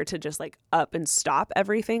ask her to just like up and stop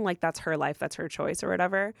everything. Like, that's her life, that's her choice or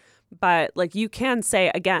whatever. But like, you can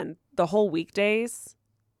say again, the whole weekdays,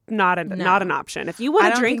 not an option. If you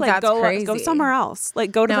want to drink, like go somewhere else.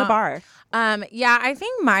 Like go to the bar. Yeah, I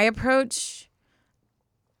think my approach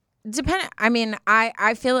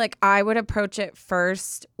I feel like I would approach it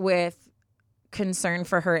first with concern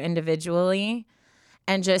for her individually,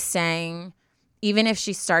 and just saying, even if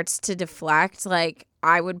she starts to deflect, like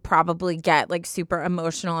I would probably get like super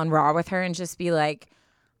emotional and raw with her and just be like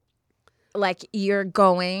you're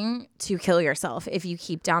going to kill yourself if you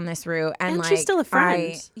keep down this route. And like, she's still a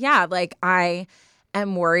friend. I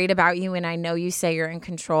am worried about you, and I know you say you're in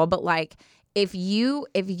control, but like if you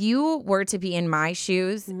were to be in my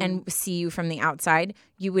shoes and see you from the outside,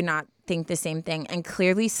 you would not think the same thing. And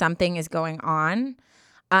clearly something is going on.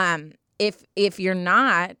 If you're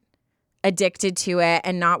not addicted to it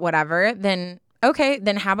and not whatever, then okay,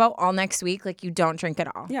 then how about all next week like you don't drink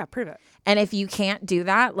at all? Yeah, prove it. And if you can't do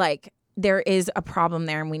that, like there is a problem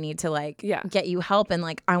there, and we need to like get you help, and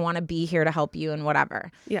like I want to be here to help you and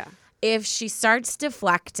whatever. Yeah. If she starts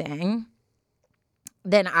deflecting,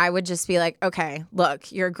 then I would just be like, okay,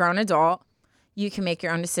 look, you're a grown adult. You can make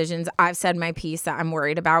your own decisions. I've said my piece that I'm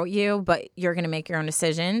worried about you, but you're going to make your own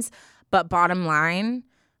decisions. But bottom line,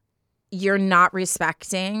 you're not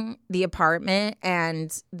respecting the apartment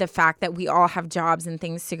and the fact that we all have jobs and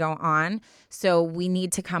things to go on. So we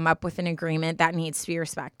need to come up with an agreement that needs to be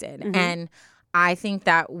respected. And I think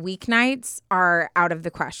that weeknights are out of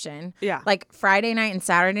the question. Yeah. Like Friday night and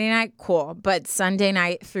Saturday night, cool. But Sunday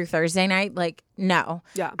night through Thursday night, like, no.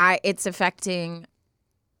 Yeah. It's affecting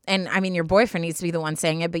and I mean, your boyfriend needs to be the one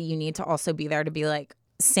saying it, but you need to also be there to be like,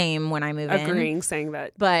 same when I move in. Saying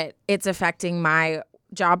that. But it's affecting my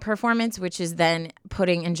job performance, which is then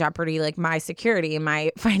putting in jeopardy like my security and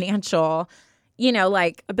my financial, you know,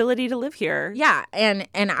 like ability to live here. Yeah. And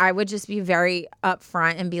I would just be very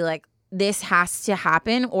upfront and be like, this has to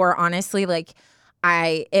happen, or honestly, like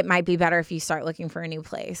it might be better if you start looking for a new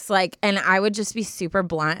place. Like, and I would just be super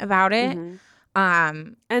blunt about it.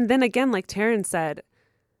 And then again, like Taryn said,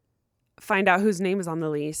 find out whose name is on the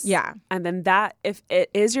lease. Yeah. And then that, if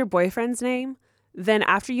it is your boyfriend's name, then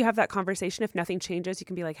after you have that conversation, if nothing changes, you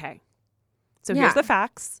can be like, hey, so here's the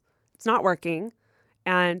facts. It's not working.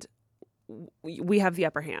 And we have the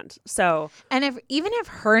upper hand. So, and even if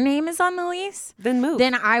her name is on the lease, then move.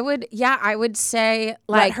 Then I would say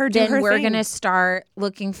like, her do then her we're thing. gonna start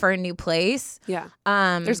looking for a new place. Yeah.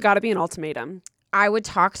 There's got to be an ultimatum. I would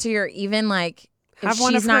talk to your, even like, have if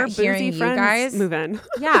one she's of her not hearing you friends guys, move in.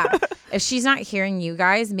 Yeah. If she's not hearing you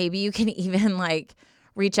guys, maybe you can even like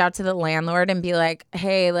reach out to the landlord and be like,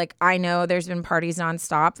 hey, like, I know there's been parties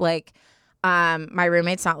nonstop. Like, my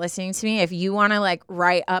roommate's not listening to me. If you want to like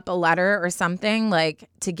write up a letter or something like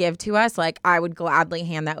to give to us, like I would gladly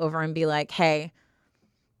hand that over and be like, hey,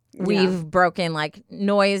 we've broken like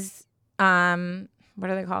noise. What are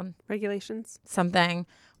they called? Regulations. Something.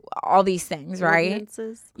 All these things, right?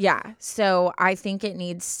 Ordinances. Yeah. So I think there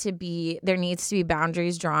needs to be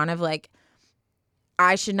boundaries drawn of like,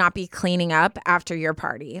 I should not be cleaning up after your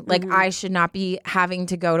party. Like I should not be having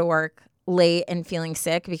to go to work late and feeling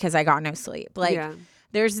sick because I got no sleep. Like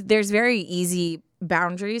there's very easy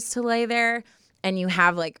boundaries to lay there, and you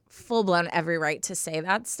have like full blown every right to say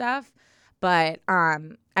that stuff. But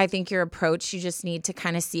I think your approach, you just need to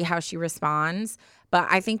kind of see how she responds. But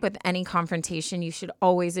I think with any confrontation, you should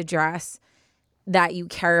always address that you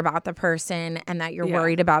care about the person and that you're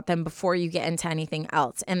worried about them before you get into anything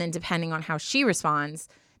else. And then depending on how she responds,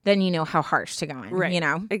 then you know how harsh to go in, right? You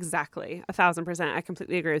know? Exactly. 1,000%. I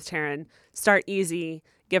completely agree with Taryn. Start easy.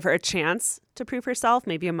 Give her a chance to prove herself,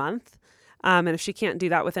 maybe a month. And if she can't do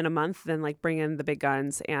that within a month, then like bring in the big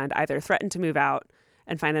guns and either threaten to move out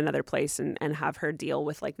and find another place and have her deal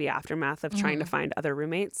with like the aftermath of trying to find other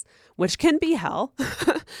roommates, which can be hell.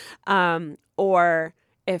 Or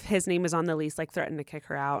if his name is on the lease, like threaten to kick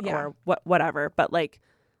her out or whatever. But like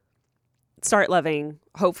start living.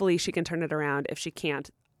 Hopefully she can turn it around. If she can't,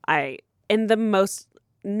 I, in the most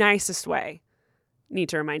nicest way, need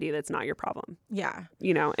to remind you that it's not your problem. Yeah.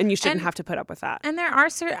 You know, and you shouldn't have to put up with that. And there are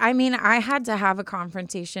I had to have a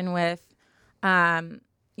confrontation with,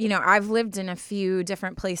 you know, I've lived in a few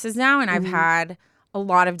different places now, and I've had a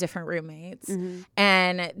lot of different roommates.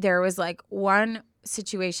 And there was like one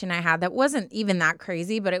situation I had that wasn't even that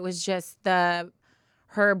crazy, but it was just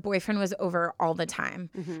her boyfriend was over all the time.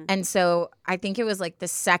 And so I think it was like the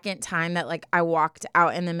second time that like I walked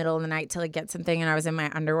out in the middle of the night to like get something and I was in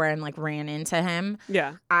my underwear and like ran into him.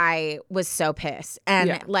 Yeah. I was so pissed.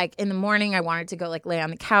 And like in the morning I wanted to go like lay on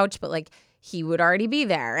the couch, but like he would already be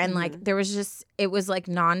there. And like there was just, it was like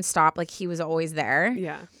nonstop. Like he was always there.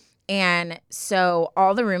 Yeah. And so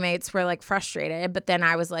all the roommates were like frustrated, but then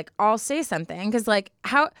I was like, I'll say something because like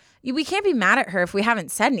we can't be mad at her if we haven't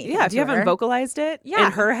said anything. Yeah, if you haven't her. Vocalized it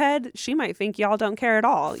in her head, she might think y'all don't care at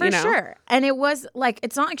all. For you know? sure. And it was like,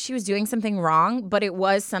 it's not like she was doing something wrong, but it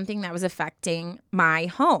was something that was affecting my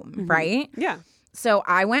home, right? Yeah. So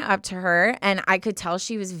I went up to her and I could tell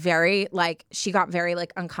she was very like, she got very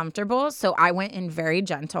like uncomfortable. So I went in very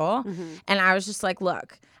gentle and I was just like,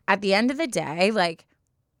 look, at the end of the day, like,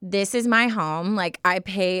 this is my home. Like, I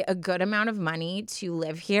pay a good amount of money to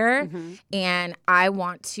live here, and I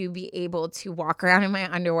want to be able to walk around in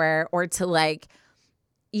my underwear or to, like,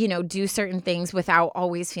 you know, do certain things without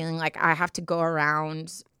always feeling like I have to go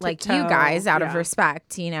around like you guys out of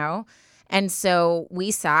respect, you know? And so we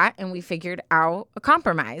sat and we figured out a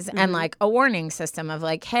compromise and like a warning system of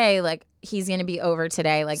like, hey, like he's going to be over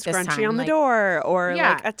today, like this time. Scrunchie on the like, door or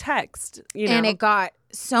like a text, you know? And it got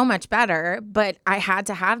so much better, but I had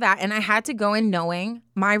to have that. And I had to go in knowing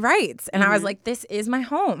my rights. And I was like, this is my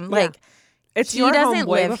home. Like, it's he your doesn't home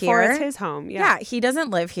way live before here. It's his home. Yeah, he doesn't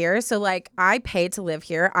live here. So like I pay to live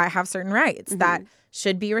here. I have certain rights that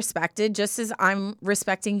should be respected just as I'm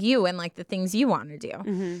respecting you and like the things you want to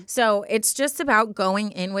do. So it's just about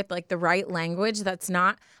going in with like the right language that's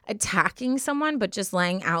not attacking someone, but just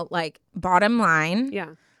laying out like bottom line.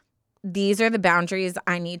 Yeah. These are the boundaries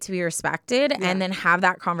I need to be respected, and then have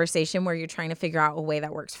that conversation where you're trying to figure out a way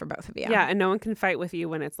that works for both of you. Yeah, and no one can fight with you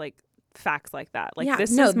when it's like facts like that. Like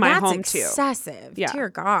this is my home too. Excessive. Yeah. Dear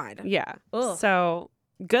God. Yeah. Ugh. So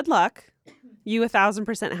good luck. You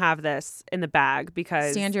 1,000% have this in the bag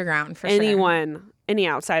because Stand your ground for anyone any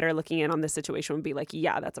outsider looking in on this situation would be like,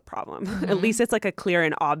 yeah, that's a problem. At least it's like a clear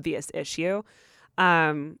and obvious issue.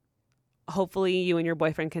 Hopefully you and your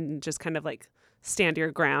boyfriend can just kind of like stand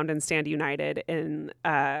your ground and stand united in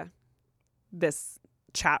this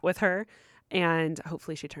chat with her. And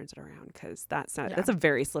hopefully she turns it around, because that's a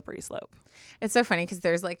very slippery slope. It's so funny because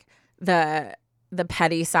there's like the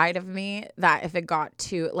petty side of me that if it got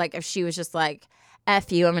to like, if she was just like,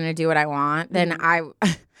 F you, I'm going to do what I want, then I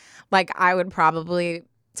would probably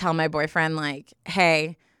tell my boyfriend like,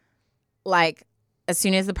 hey, like as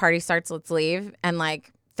soon as the party starts, let's leave. And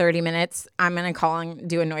like 30 minutes, I'm going to call and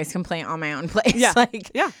do a noise complaint on my own place.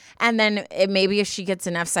 Yeah. And then maybe if she gets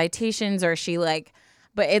enough citations or she like,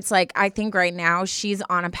 but it's like, I think right now she's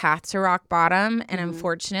on a path to rock bottom. And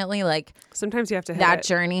unfortunately, like sometimes you have to hit that it.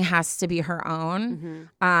 Journey has to be her own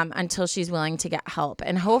until she's willing to get help.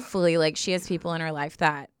 And hopefully like she has people in her life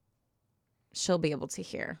that she'll be able to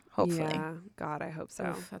hear. Hopefully. Yeah. God, I hope so.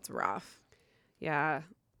 Oof, that's rough. Yeah.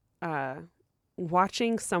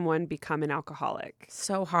 Watching someone become an alcoholic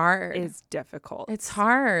So hard. is difficult. It's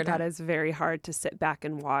hard. That is very hard to sit back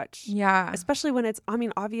and watch. Yeah. Especially when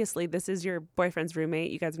obviously this is your boyfriend's roommate.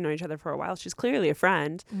 You guys have known each other for a while. She's clearly a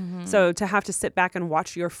friend. So to have to sit back and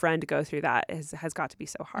watch your friend go through that has got to be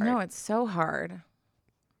so hard. No, it's so hard.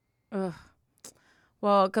 Ugh.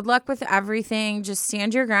 Well, good luck with everything. Just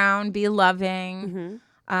stand your ground, be loving,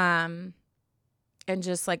 and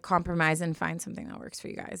just like compromise and find something that works for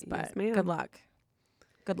you guys. But ma'am. good luck.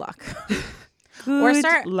 Good luck. Good Or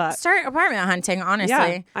start luck. apartment hunting, honestly.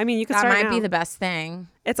 Yeah. I mean, you could That start might now. be the best thing.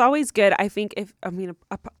 It's always good. I think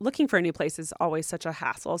looking for a new place is always such a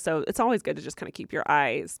hassle. So it's always good to just kind of keep your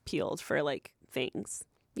eyes peeled for like things,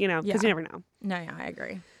 because you never know. No, yeah, I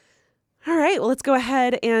agree. All right. Well, let's go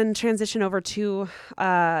ahead and transition over to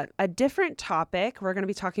a different topic. We're going to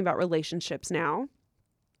be talking about relationships now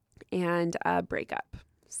and breakup.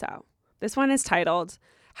 So this one is titled,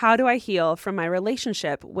 How Do I Heal from My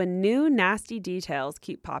Relationship When New Nasty Details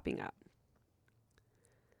Keep Popping Up?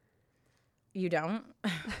 You don't?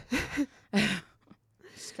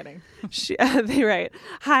 Just kidding. They write,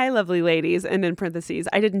 Hi, lovely ladies. And in parentheses,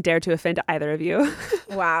 I didn't dare to offend either of you.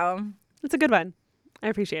 Wow. It's a good one. I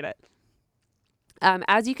appreciate it.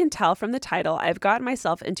 As you can tell from the title, I've gotten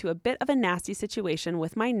myself into a bit of a nasty situation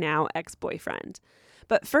with my now ex-boyfriend.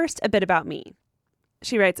 But first, a bit about me.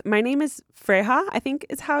 She writes, my name is Freja, I think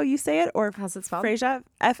is how you say it, or how's it spelled? Freja,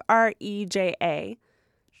 Freja.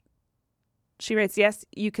 She writes, yes,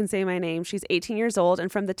 you can say my name. She's 18 years old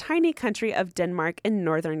and from the tiny country of Denmark in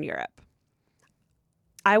Northern Europe.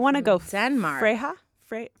 I want to go Denmark. Freja?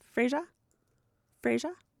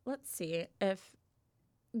 Let's see if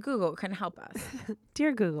Google can help us.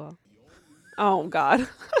 Dear Google. Oh, God.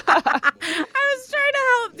 I was trying to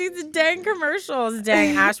help these dang commercials.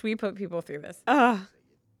 Dang, Ash, we put people through this.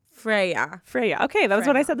 Freya. Okay, that was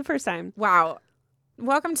what I said the first time. Wow.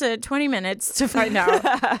 Welcome to 20 minutes to find out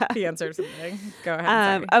the answer to something. Go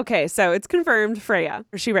ahead. Okay, so it's confirmed, Freya.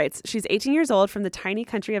 She writes, she's 18 years old from the tiny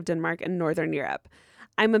country of Denmark in Northern Europe.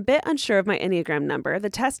 I'm a bit unsure of my Enneagram number. The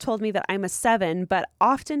test told me that I'm a 7, but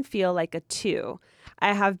often feel like a 2.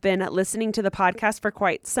 I have been listening to the podcast for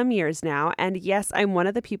quite some years now, and yes, I'm one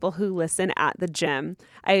of the people who listen at the gym.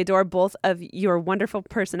 I adore both of your wonderful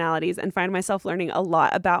personalities and find myself learning a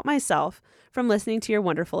lot about myself from listening to your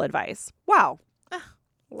wonderful advice. Wow.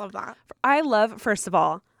 Love that. First of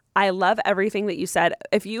all, I love everything that you said.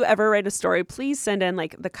 If you ever write a story, please send in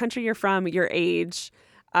like the country you're from, your age.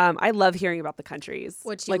 I love hearing about the countries,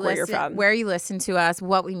 where you're from, where you listen to us,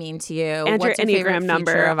 what we mean to you, and what's your Enneagram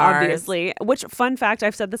number, of ours. obviously. Which, fun fact,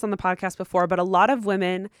 I've said this on the podcast before, but a lot of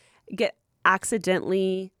women get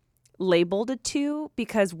accidentally labeled a 2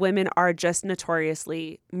 because women are just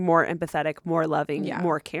notoriously more empathetic, more loving,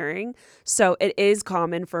 more caring. So it is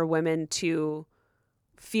common for women to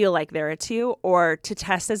feel like they're a 2 or to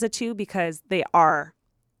test as a 2 because they are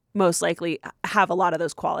most likely have a lot of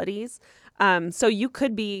those qualities. So you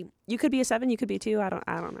could be a 7, you could be a 2. I don't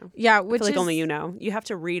know. Yeah, I feel like only you know. You have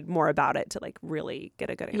to read more about it to like really get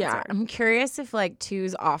a good answer. Yeah, I'm curious if like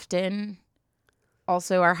 2s often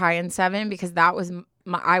also are high in 7 because that was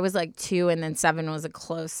I was like 2 and then 7 was a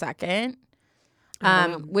close second.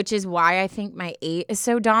 Which is why I think my 8 is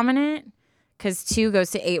so dominant because 2 goes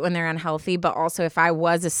to 8 when they're unhealthy. But also if I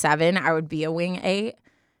was a 7, I would be a wing 8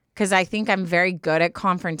 because I think I'm very good at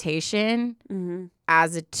confrontation.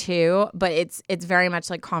 As a 2, but it's very much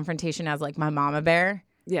like confrontation as like my mama bear.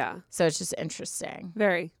 Yeah. So it's just interesting.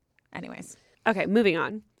 Very. Anyways. Okay, moving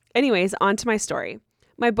on. Anyways, on to my story.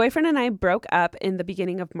 My boyfriend and I broke up in the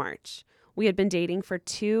beginning of March. We had been dating for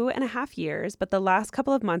 2.5 years, but the last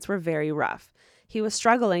couple of months were very rough. He was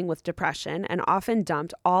struggling with depression and often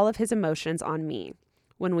dumped all of his emotions on me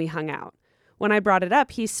when we hung out. When I brought it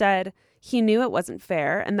up, he said he knew it wasn't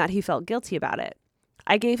fair and that he felt guilty about it.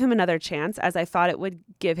 I gave him another chance as I thought it would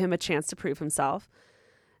give him a chance to prove himself.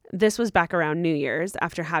 This was back around New Year's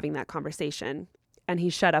after having that conversation, and he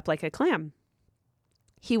shut up like a clam.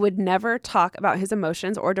 He would never talk about his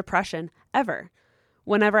emotions or depression, ever.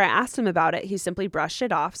 Whenever I asked him about it, he simply brushed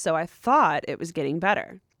it off, so I thought it was getting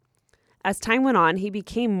better. As time went on, he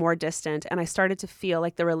became more distant, and I started to feel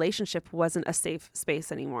like the relationship wasn't a safe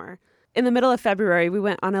space anymore. In the middle of February, we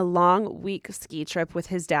went on a long week ski trip with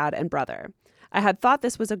his dad and brother. I had thought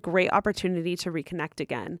this was a great opportunity to reconnect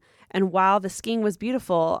again, and while the skiing was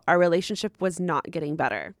beautiful, our relationship was not getting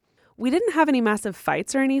better. We didn't have any massive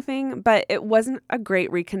fights or anything, but it wasn't a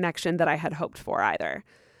great reconnection that I had hoped for either.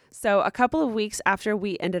 So a couple of weeks after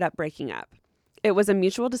we ended up breaking up, it was a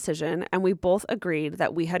mutual decision, and we both agreed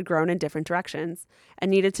that we had grown in different directions and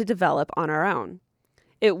needed to develop on our own.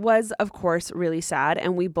 It was, of course, really sad,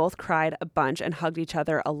 and we both cried a bunch and hugged each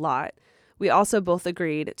other a lot. We also both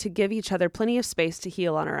agreed to give each other plenty of space to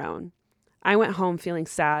heal on our own. I went home feeling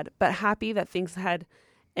sad, but happy that things had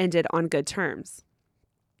ended on good terms.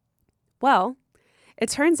 Well, it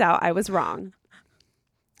turns out I was wrong.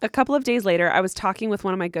 A couple of days later, I was talking with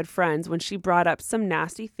one of my good friends when she brought up some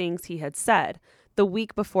nasty things he had said. The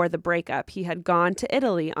week before the breakup, he had gone to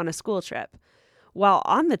Italy on a school trip. While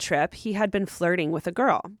on the trip, he had been flirting with a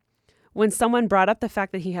girl. When someone brought up the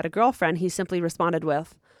fact that he had a girlfriend, he simply responded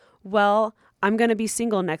with, "Well, I'm going to be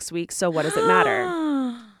single next week, so what does it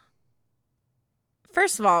matter?"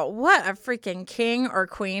 First of all, what a freaking king or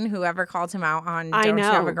queen whoever called him out on don't you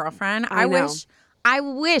have a girlfriend. I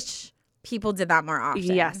wish people did that more often.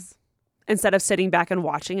 Yes. Instead of sitting back and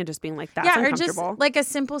watching and just being like, that's uncomfortable. Or just like a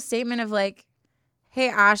simple statement of like, hey,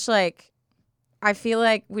 Ash, like, I feel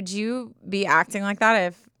like, would you be acting like that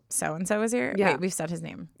if so-and-so was here? Yeah. Wait, we've said his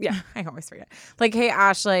name. Yeah. I always forget. Like, hey,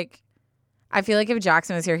 Ash, like, I feel like if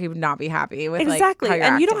Jackson was here, he would not be happy with exactly. Like, how you're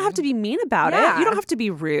and acting. You don't have to be mean about it. You don't have to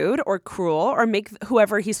be rude or cruel or make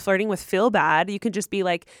whoever he's flirting with feel bad. You can just be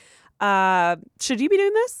like, should you be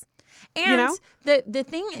doing this? And you know? the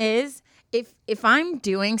thing is, if I'm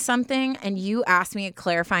doing something and you ask me a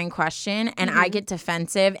clarifying question and I get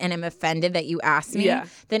defensive and am offended that you asked me,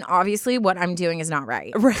 then obviously what I'm doing is not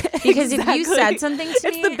right. Right. Because if you said something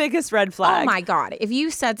to me, it's the biggest red flag. Oh my God. If you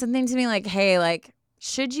said something to me like, hey, like,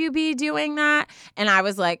 should you be doing that? And I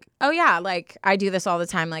was like, oh yeah, like I do this all the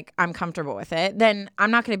time. Like I'm comfortable with it. Then I'm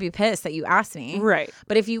not going to be pissed that you asked me. Right.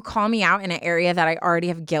 But if you call me out in an area that I already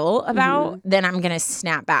have guilt about, then I'm going to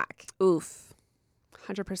snap back. Oof.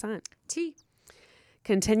 100%. T.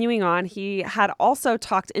 Continuing on, he had also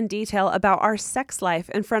talked in detail about our sex life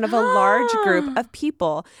in front of a large group of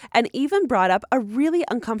people and even brought up a really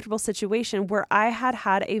uncomfortable situation where I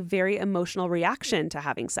had a very emotional reaction to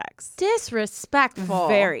having sex. Disrespectful.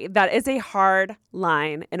 Very. That is a hard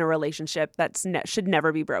line in a relationship that should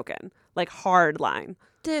never be broken. Like hard line.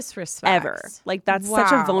 Disrespect. Ever. Like that's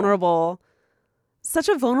such a vulnerable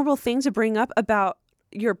thing to bring up about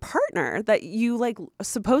your partner that you like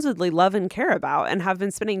supposedly love and care about and have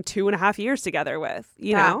been spending 2.5 years together with,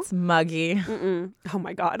 you know? That's muggy. Mm-mm. Oh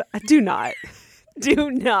my God. Do not.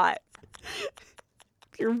 Do not.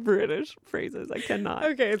 Your British phrases. I cannot.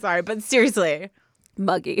 Okay, sorry, but seriously.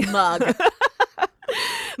 Muggy. Mug.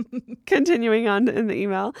 Continuing on in the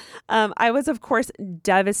email, I was, of course,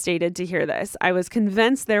 devastated to hear this. I was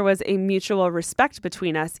convinced there was a mutual respect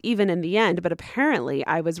between us, even in the end, but apparently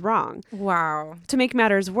I was wrong. Wow. To make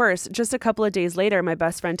matters worse, just a couple of days later, my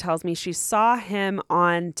best friend tells me she saw him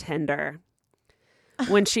on Tinder.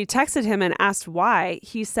 When she texted him and asked why,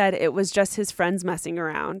 he said it was just his friends messing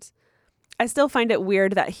around. I still find it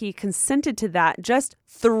weird that he consented to that just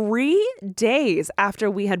 3 days after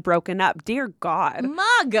we had broken up. Dear God.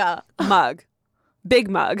 Mug. Big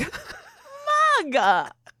mug. Mug.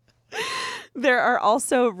 There are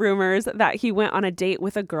also rumors that he went on a date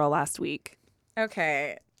with a girl last week.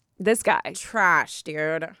 Okay. This guy. Trash,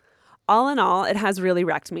 dude. All in all, it has really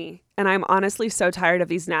wrecked me. And I'm honestly so tired of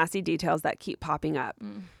these nasty details that keep popping up.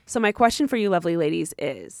 So my question for you lovely ladies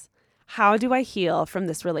is, how do I heal from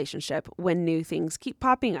this relationship when new things keep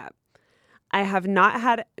popping up? I have not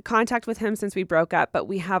had contact with him since we broke up, but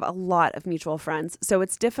we have a lot of mutual friends, so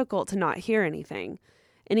it's difficult to not hear anything.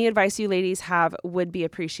 Any advice you ladies have would be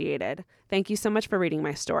appreciated. Thank you so much for reading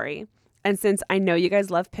my story. And since I know you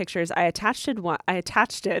guys love pictures, I attached one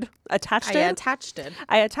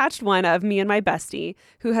of me and my bestie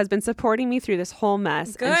who has been supporting me through this whole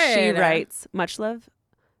mess. Good. And she writes, much love,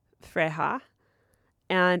 Freja.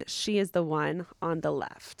 And she is the one on the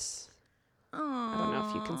left. I don't know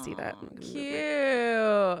if you can see that.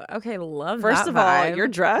 Cute. Okay, love First that of all, vibe. your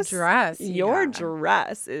dress. Your yeah.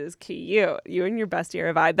 dress is cute. You and your bestie are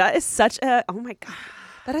a vibe. That is such a, oh my God.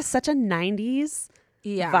 That is such a 90s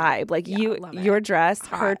vibe. Like your dress,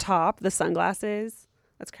 her top, the sunglasses.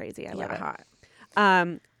 That's crazy. I love it.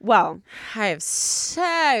 Hot. Well, I have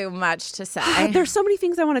so much to say. there's so many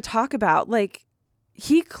things I want to talk about. Like,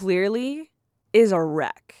 he clearly is a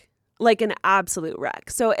wreck. Like an absolute wreck.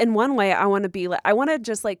 So in one way, I want to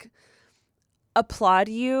just like applaud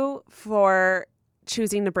you for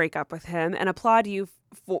choosing to break up with him and applaud you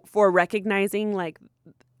for recognizing like,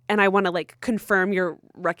 and I want to like confirm you're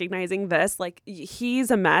recognizing this. Like, he's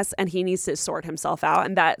a mess and he needs to sort himself out,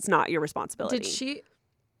 and that's not your responsibility.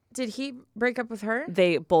 Did he break up with her?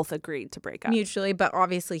 They both agreed to break up Mutually, but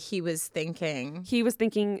obviously he was thinking, she was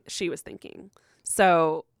thinking.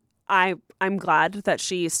 So I'm glad that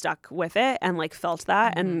she stuck with it and like felt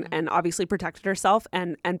that and obviously protected herself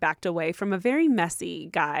and backed away from a very messy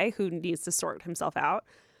guy who needs to sort himself out.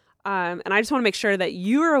 And I just want to make sure that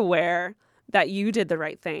you're aware that you did the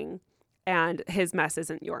right thing and his mess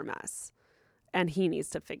isn't your mess and he needs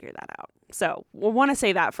to figure that out. So we'll want to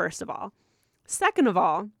say that first of all. Second of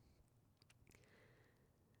all,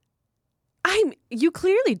 you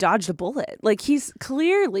clearly dodged a bullet. Like, he's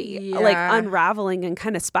clearly like unraveling and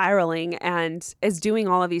kind of spiraling and is doing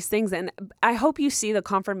all of these things. And I hope you see the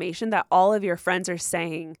confirmation that all of your friends are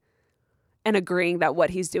saying and agreeing that what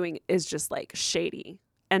he's doing is just like shady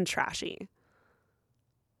and trashy.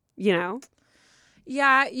 You know?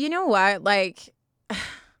 Yeah, you know what? Like,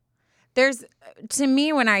 to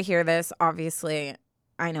me, when I hear this, obviously,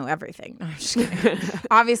 I know everything. No, I'm just kidding.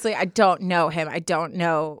 Obviously, I don't know him. I don't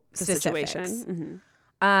know The specifics. situation.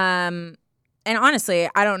 And honestly,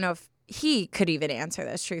 I don't know if he could even answer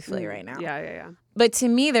this truthfully right now. Yeah. But to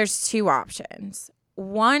me, there's two options.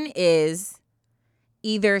 One is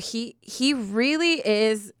either he really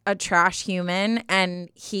is a trash human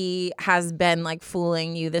and he has been like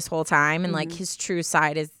fooling you this whole time and like his true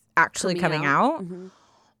side is actually coming out.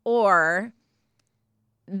 Or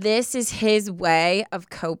this is his way of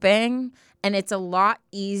coping, and it's a lot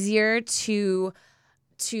easier to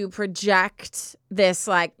project this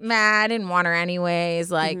like, I didn't want her anyways,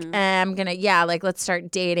 like I'm gonna like let's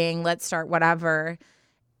start dating, let's start whatever.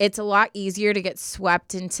 It's a lot easier to get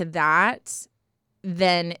swept into that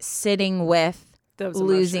than sitting with Those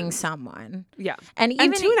losing emotions. someone. Yeah. And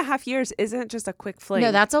even 2.5 years isn't just a quick fling.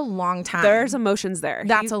 no, that's a long time. There's emotions there.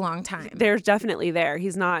 That's a long time. There's definitely there.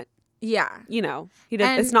 He's not, Yeah. you know, he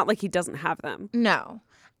does, it's not like he doesn't have them. No.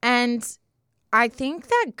 And I think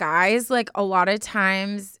that guys, like, a lot of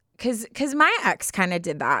times, because my ex kind of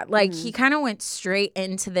did that. Like, he kind of went straight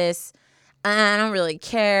into this, I don't really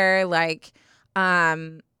care, like,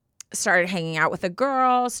 started hanging out with a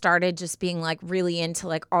girl, started just being, like, really into,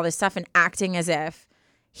 like, all this stuff and acting as if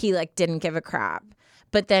he, like, didn't give a crap.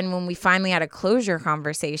 But then when we finally had a closure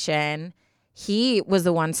conversation, he was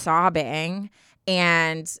the one sobbing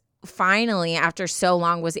and finally, after so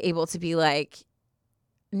long, was able to be like,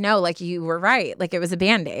 no, like, you were right. Like, it was a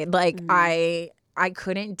Band-Aid. Like, I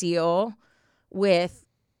couldn't deal with,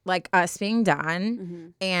 like, us being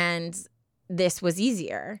done, and this was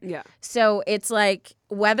easier. Yeah. So it's like,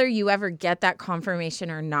 whether you ever get that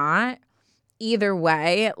confirmation or not, either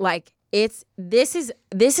way, like, this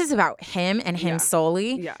is about him and him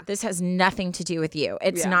solely. Yeah. This has nothing to do with you.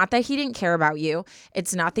 It's Yeah. not that he didn't care about you.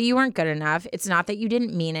 It's not that you weren't good enough. It's not that you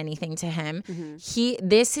didn't mean anything to him.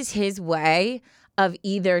 This is his way of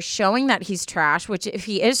either showing that he's trash, which if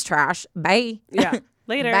he is trash, bye. Yeah.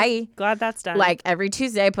 Later. Bye. Glad that's done. Like, every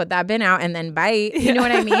Tuesday, put that bin out and then bye. You know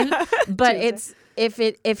what I mean? But it's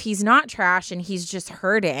if he's not trash and he's just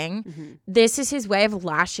hurting, this is his way of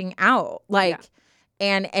lashing out. Like,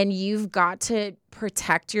 and you've got to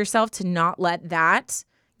protect yourself to not let that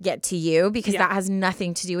get to you, because that has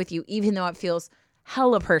nothing to do with you, even though it feels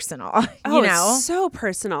hella personal. You know? It's so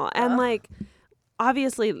personal. And like,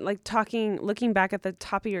 obviously, like, looking back at the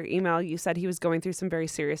top of your email, you said he was going through some very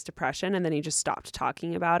serious depression and then he just stopped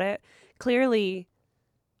talking about it. Clearly,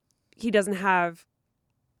 he doesn't have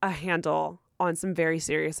a handle on some very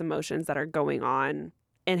serious emotions that are going on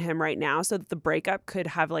in him right now, so that the breakup could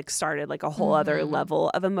have like started like a whole other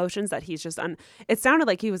level of emotions that he's just it sounded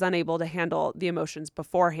like he was unable to handle the emotions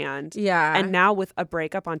beforehand. Yeah. And now with a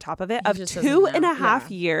breakup on top of it of just doesn't 2.5 know.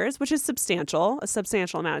 years, which is a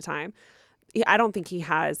substantial amount of time. I don't think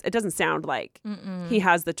it doesn't sound like he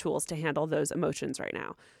has the tools to handle those emotions right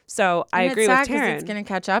now. So I agree with Taryn. It's going to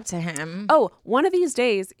catch up to him. Oh, one of these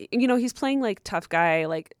days, you know, he's playing like tough guy,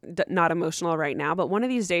 like not emotional right now, but one of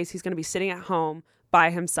these days he's going to be sitting at home by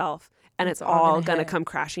himself and it's all going to come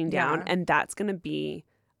crashing down, and that's going to be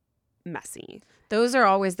messy. Those are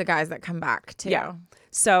always the guys that come back too. Yeah.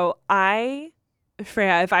 So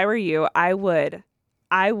Freya, if I were you, I would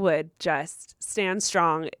just stand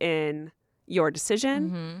strong in your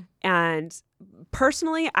decision. And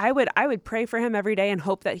personally, I would pray for him every day and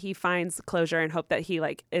hope that he finds closure and hope that he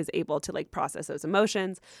like is able to like process those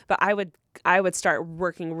emotions. But I would start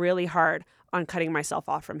working really hard on cutting myself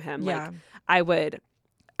off from him. Yeah. Like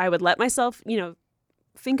I would let myself,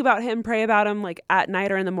 think about him, pray about him like at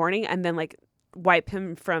night or in the morning, and then like wipe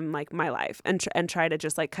him from like my life and try to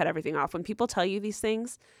just like cut everything off. When people tell you these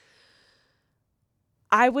things,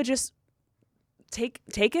 I would just take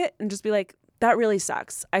it and just be like, that really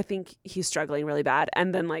sucks. I think he's struggling really bad,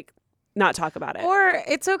 and then like not talk about it. Or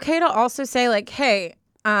it's okay to also say like, hey,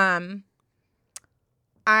 I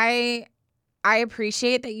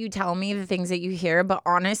appreciate that you tell me the things that you hear, but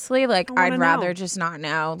honestly, like I'd rather just not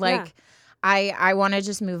know. Like I want to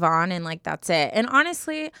just move on, and like that's it. And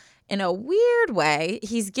honestly, in a weird way,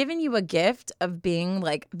 he's given you a gift of being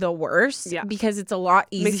like the worst because it's a lot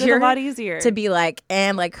easier. Makes it a lot easier to be like,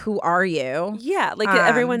 and like, who are you? Yeah, like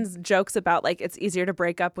everyone's jokes about like it's easier to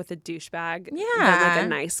break up with a douchebag than like a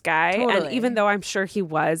nice guy. Totally. And even though I'm sure he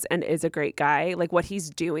was and is a great guy, like what he's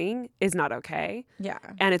doing is not okay. Yeah,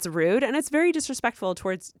 and it's rude and it's very disrespectful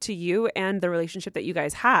to you and the relationship that you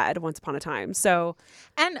guys had once upon a time. So,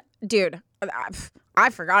 and dude, I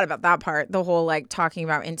forgot about that part. The whole like talking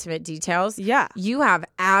about intimate details. Yeah. You have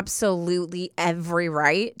absolutely every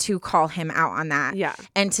right to call him out on that. Yeah.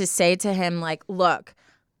 And to say to him like, look,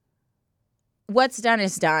 what's done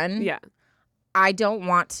is done. Yeah. I don't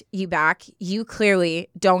want you back. You clearly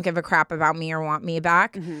don't give a crap about me or want me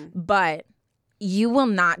back. But you will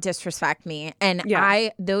not disrespect me. And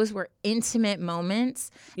those were intimate moments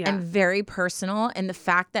and very personal. And the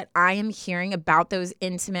fact that I am hearing about those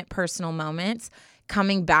intimate personal moments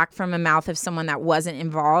coming back from a mouth of someone that wasn't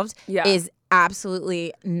involved is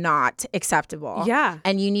absolutely not acceptable. Yeah.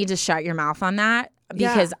 And you need to shut your mouth on that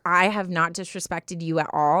because I have not disrespected you at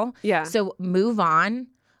all. Yeah. So move on.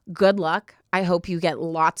 Good luck. I hope you get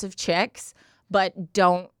lots of chicks, but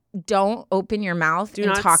don't open your mouth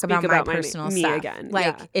and talk about my personal stuff again.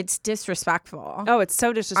 Like it's disrespectful. Oh, it's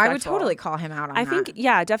so disrespectful. I would totally call him out on that. I think,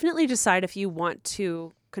 definitely decide if you want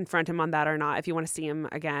to confront him on that or not, if you want to see him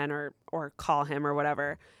again or call him or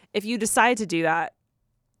whatever. If you decide to do that,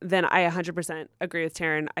 then I 100% agree with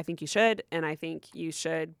Taryn. I think you should. And I think you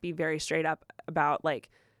should be very straight up about like,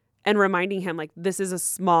 and reminding him like, this is a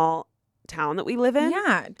small town that we live in.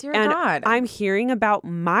 Yeah, dear and God. I'm hearing about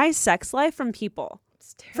my sex life from people.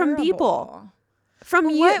 It's terrible. From people. From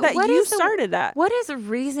you, that you started that. What is a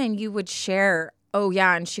reason you would share, oh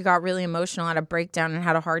yeah, and she got really emotional, had a breakdown and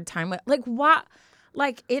had a hard time with, like what?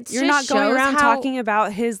 Like You're not going around talking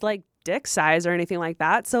about his like dick size or anything like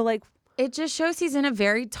that. So like it just shows he's in a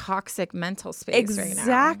very toxic mental space right now.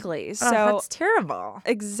 Exactly. So that's terrible.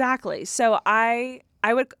 Exactly. So I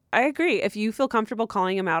agree. If you feel comfortable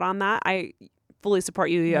calling him out on that, I fully support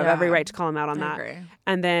you. You have every right to call him out on that. Agree.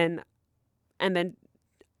 And then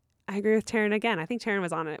I agree with Taryn again. I think Taryn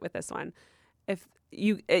was on it with this one. If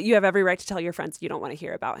you have every right to tell your friends you don't want to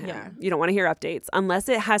hear about him. Yeah. You don't want to hear updates unless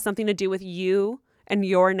it has something to do with you and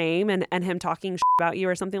your name and him talking about you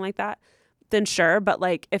or something like that. Then sure, but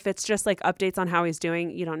like if it's just like updates on how he's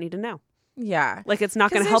doing, you don't need to know. Yeah. Like it's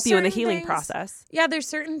not going to help you in the healing process. Yeah, there's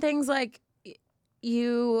certain things like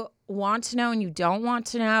you want to know and you don't want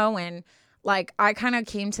to know. And like I kind of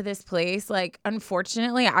came to this place, like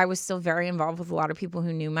unfortunately I was still very involved with a lot of people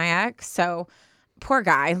who knew my ex. So poor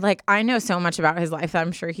guy, like I know so much about his life that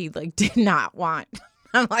I'm sure he like did not want.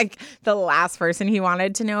 I'm like the last person he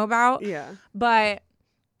wanted to know about. Yeah. But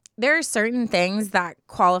there are certain things that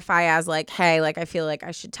qualify as like, hey, like I feel like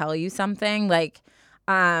I should tell you something. Like,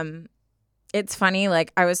 it's funny.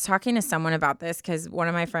 Like I was talking to someone about this because one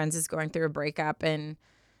of my friends is going through a breakup and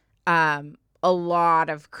a lot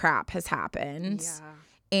of crap has happened. Yeah.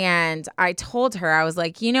 And I told her, I was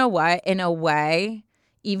like, you know what? In a way,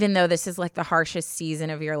 even though this is like the harshest season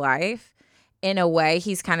of your life, in a way,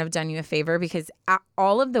 he's kind of done you a favor because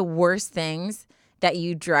all of the worst things that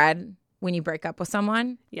you dread when you break up with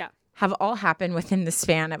someone have all happened within the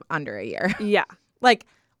span of under a year. Yeah. Like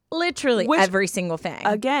literally every single thing.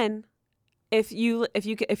 Again, if you're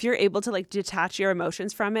able to like detach your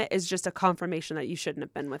emotions from it, is just a confirmation that you shouldn't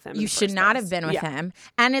have been with him. You should not have been with him.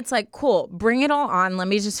 And it's like, cool, bring it all on. Let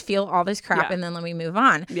me just feel all this crap and then let me move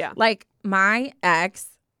on. Yeah. Like my ex,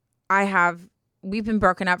 we've been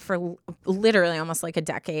broken up for literally almost like a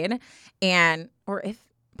decade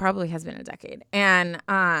probably has been a decade. And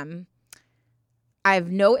I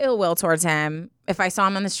have no ill will towards him. If I saw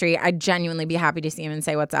him on the street, I'd genuinely be happy to see him and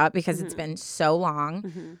say what's up because it's been so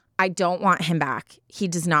long. I don't want him back. He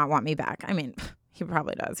does not want me back. I mean, he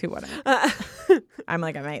probably does. Who wouldn't? I'm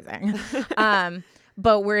like amazing.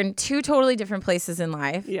 But we're in two totally different places in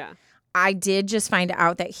life. Yeah. I did just find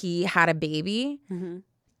out that he had a baby.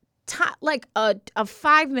 Like a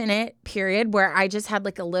 5-minute period where I just had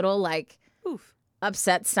like a little like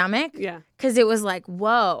upset stomach. Yeah. Because it was like,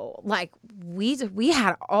 whoa, like we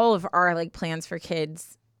had all of our like plans for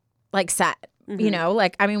kids like set, you know,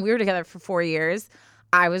 like, I mean, we were together for 4 years.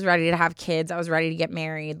 I was ready to have kids. I was ready to get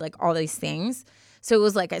married, like all these things. So it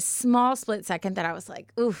was like a small split second that I was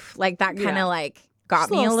like, oof, like that kind of like got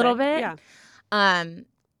Just me a little sick. bit. Yeah. And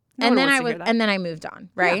one then wants to hear that. and then I moved on,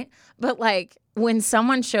 right? Yeah. But like when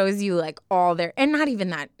someone shows you like all their, and not even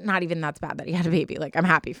that's bad that he had a baby. Like I'm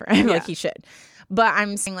happy for him, like he should. But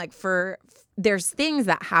I'm saying like there's things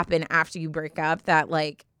that happen after you break up that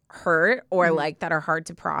like hurt or like that are hard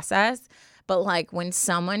to process. But like when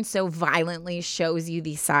someone so violently shows you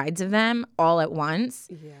these sides of them all at once,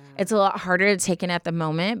 it's a lot harder to take in at the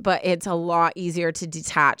moment, but it's a lot easier to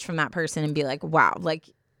detach from that person and be like, wow, like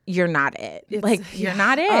you're not it. You're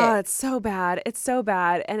not it. Oh, it's so bad. It's so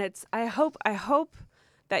bad. And I hope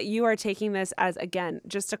that you are taking this as, again,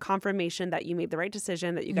 just a confirmation that you made the right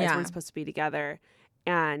decision, that you guys weren't supposed to be together,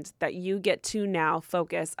 and that you get to now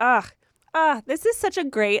focus. This is such a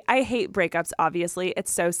great, I hate breakups, obviously.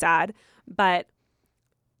 It's so sad. But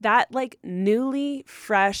that like newly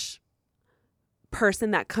fresh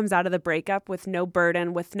person that comes out of the breakup with no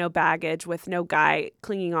burden, with no baggage, with no guy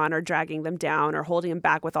clinging on or dragging them down or holding him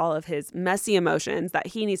back with all of his messy emotions that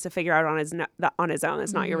he needs to figure out on his own.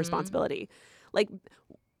 It's not your responsibility. Like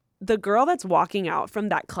the girl that's walking out from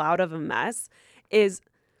that cloud of a mess is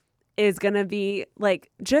going to be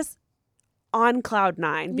like just on cloud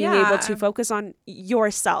 9, being able to focus on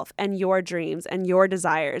yourself and your dreams and your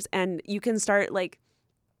desires. And you can start like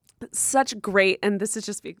such great, and this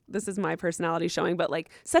is my personality showing, but like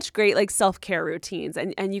such great like self-care routines.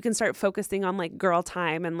 And you can start focusing on like girl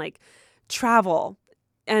time and like travel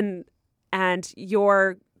and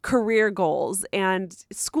your career goals and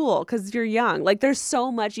school because you're young. Like there's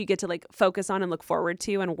so much you get to like focus on and look forward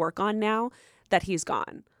to and work on now that he's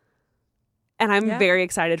gone. And I'm very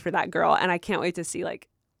excited for that girl. And I can't wait to see like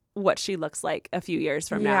what she looks like a few years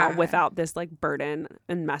from now without this like burden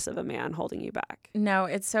and mess of a man holding you back. No,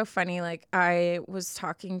 it's so funny. Like I was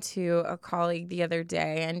talking to a colleague the other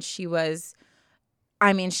day and she's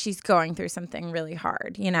going through something really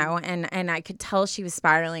hard, you know, and I could tell she was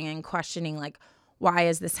spiraling and questioning like, why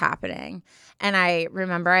is this happening? And I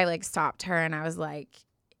remember I like stopped her and I was like,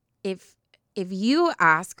 if you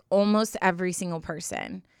ask almost every single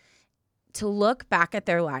person to look back at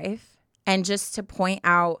their life and just to point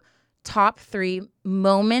out top 3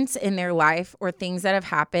 moments in their life or things that have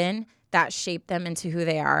happened that shape them into who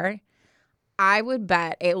they are, I would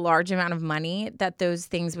bet a large amount of money that those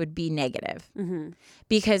things would be negative.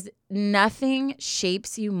 Because nothing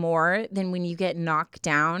shapes you more than when you get knocked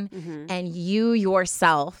down and you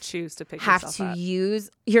yourself choose to pick have yourself to up. use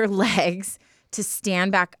your legs to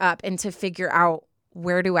stand back up and to figure out,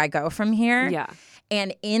 where do I go from here? Yeah.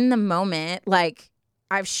 And in the moment, like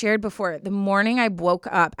I've shared before, the morning I woke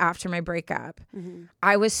up after my breakup,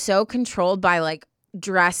 I was so controlled by like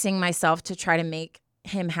dressing myself to try to make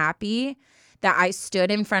him happy that I stood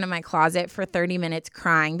in front of my closet for 30 minutes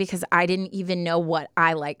crying because I didn't even know what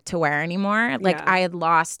I liked to wear anymore. Like I had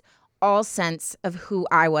lost all sense of who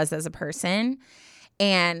I was as a person.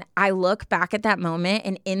 And I look back at that moment,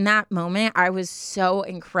 and in that moment, I was so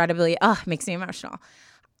incredibly, makes me emotional.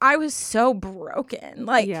 I was so broken.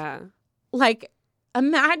 Like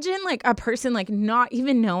imagine like a person like not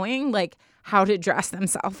even knowing like how to dress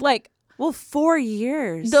themselves. Like, well, 4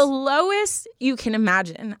 years. The lowest you can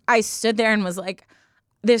imagine. I stood there and was like,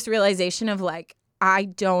 this realization of like, I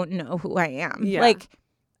don't know who I am. Like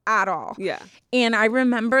at all. Yeah. And I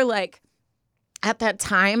remember like, at that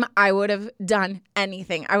time, I would have done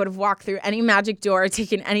anything. I would have walked through any magic door,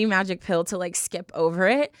 taken any magic pill to like skip over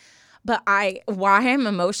it. But why I'm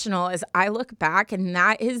emotional is I look back and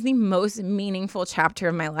that is the most meaningful chapter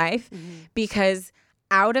of my life because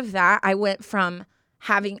out of that, I went from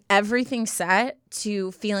having everything set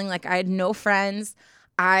to feeling like I had no friends.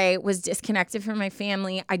 I was disconnected from my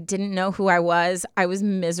family. I didn't know who I was. I was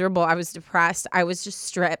miserable. I was depressed. I was just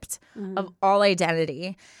stripped of all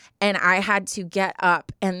identity. And I had to get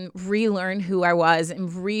up and relearn who I was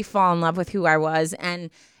and re-fall in love with who I was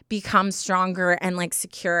and become stronger and like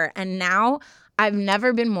secure. And now I've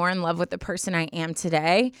never been more in love with the person I am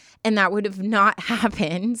today. And that would have not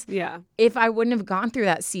happened if I woun't have gone through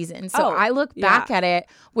that season. So I look back at it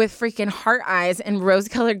with freaking heart eyes and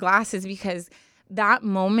rose-colored glasses because that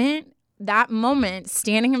moment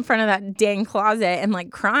standing in front of that dang closet and like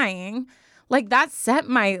crying, like that set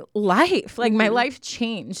my life. Like my life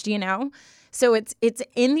changed, you know? So it's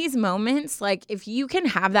in these moments, like if you can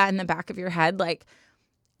have that in the back of your head, like,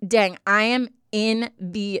 dang, I am in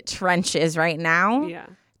the trenches right now. Yeah.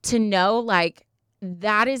 To know like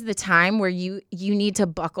that is the time where you need to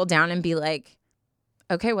buckle down and be like,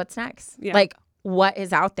 okay, what's next? Yeah. Like what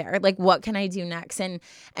is out there? Like what can I do next? And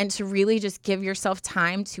to really just give yourself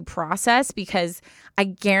time to process, because I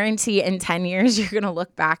guarantee in 10 years you're going to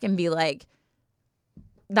look back and be like,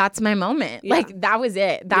 that's my moment. Yeah. Like that was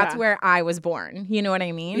it. That's where I was born. You know what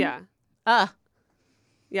I mean? Yeah.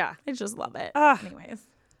 Yeah. I just love it. Anyways.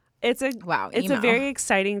 It's a emo. very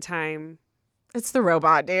exciting time. It's the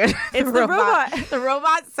robot, dude. It's the robot. The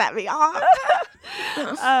robot set me off.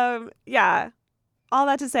 Yeah. All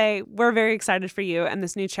that to say, we're very excited for you and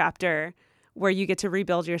this new chapter where you get to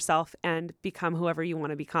rebuild yourself and become whoever you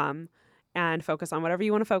want to become and focus on whatever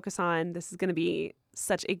you want to focus on. This is going to be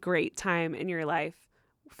such a great time in your life,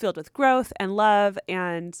 filled with growth and love.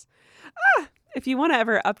 And if you want to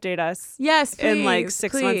ever update us, yes, please, in like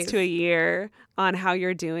 6 months to a year on how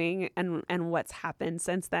you're doing and what's happened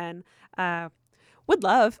since then, would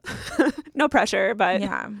love. No pressure, but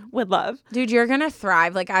would love. Dude, you're gonna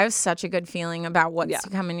thrive. Like I have such a good feeling about what's to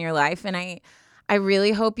come in your life, and I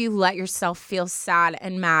really hope you let yourself feel sad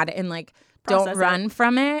and mad and like don't run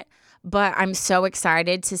from it. But I'm so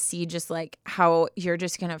excited to see just like how you're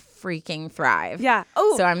just going to freaking thrive. Yeah.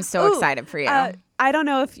 Oh, so I'm so excited for you. I don't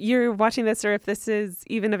know if you're watching this or if this is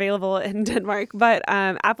even available in Denmark, but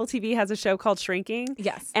Apple TV has a show called Shrinking.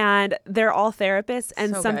 Yes. And they're all therapists.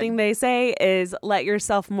 And So something good. they say is let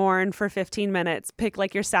yourself mourn for 15 minutes. Pick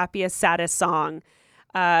like your sappiest, saddest song.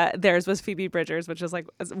 Theirs was Phoebe Bridgers, which is like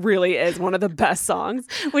really is one of the best songs.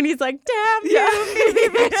 When he's like, "Damn you, Phoebe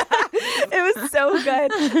Bridgers," it was so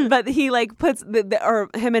good. But he like puts or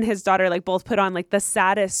him and his daughter like both put on like the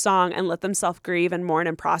saddest song and let themselves grieve and mourn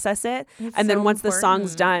and process it. And then once the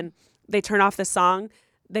song's done, they turn off the song.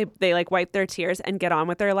 They like wipe their tears and get on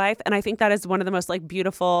with their life. And I think that is one of the most like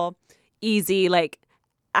beautiful, easy like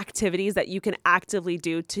activities that you can actively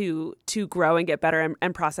do to grow and get better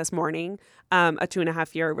and process mourning. A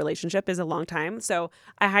 2.5-year relationship is a long time. So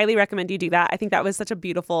I highly recommend you do that. I think that was such a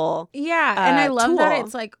beautiful and I love tool. that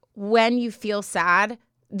it's like when you feel sad,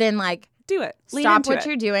 then like do it. Lean stop into what it.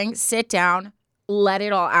 you're doing, sit down, let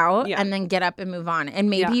it all out, and then get up and move on. And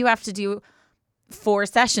maybe you have to do 4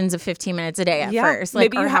 sessions of 15 minutes a day at first.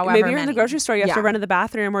 Like, maybe you're in the grocery store, you have to run to the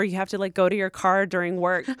bathroom, or you have to like go to your car during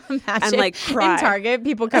work and like cry. In Target,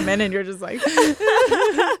 people come in and you're just like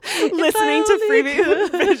listening to Phoebe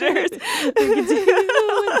Bridgers.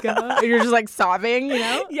 Oh my God. And you're just like sobbing, you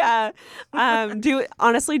know? Yeah. Do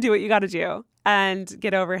what you got to do and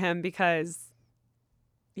get over him, because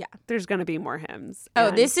there's going to be more hymns.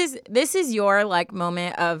 Oh, this is your like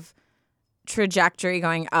moment of trajectory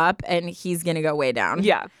going up, and he's gonna go way down.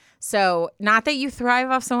 Yeah. So not that you thrive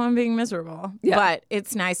off someone being miserable, but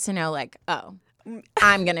it's nice to know like, oh,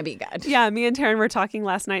 I'm gonna be good. Yeah, me and Taryn were talking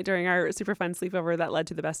last night during our super fun sleepover that led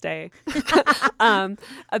to the best day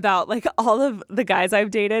about like all of the guys I've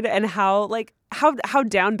dated and how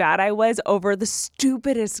down bad I was over the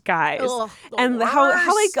stupidest guys. And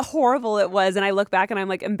how like horrible it was. And I look back and I'm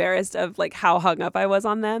like embarrassed of like how hung up I was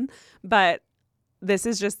on them. But this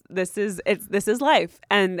is life.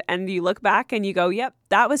 And you look back and you go, yep,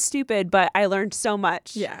 that was stupid, but I learned so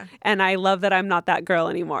much. Yeah. And I love that I'm not that girl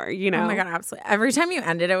anymore, you know? Oh my God, absolutely. Every time you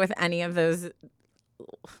ended it with any of those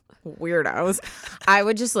weirdos, I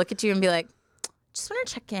would just look at you and be like, just want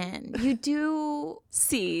to check in. You do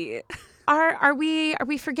see. Are we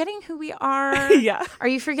forgetting who we are? Yeah. Are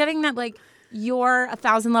you forgetting that like you're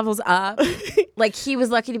 1,000 levels up? Like he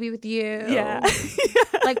was lucky to be with you. Yeah.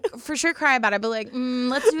 Like for sure cry about it, but like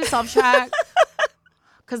let's do a self-check.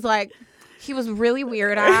 Cause like he was really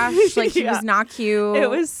weird ass. Like he was not cute. It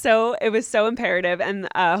was so imperative, and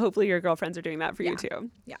hopefully your girlfriends are doing that for you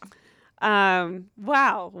too. Yeah.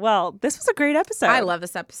 Wow. Well, this was a great episode. I love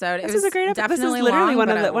this episode. This was a great episode. This is literally one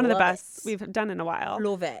of the best we've done in a while.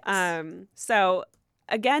 Love it. So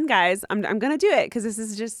again, guys, I'm gonna do it because this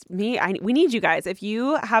is just me. We need you guys. If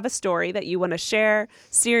you have a story that you want to share,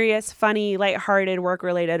 serious, funny, lighthearted,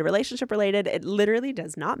 work-related, relationship-related, it literally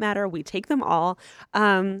does not matter. We take them all.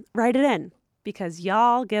 Write it in, because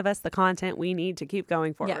y'all give us the content we need to keep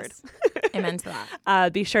going forward. Yes. Amen to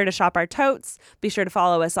that. Be sure to shop our totes. Be sure to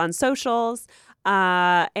follow us on socials.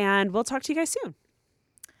 And we'll talk to you guys soon.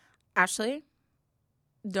 Ashley,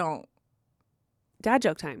 don't. Dad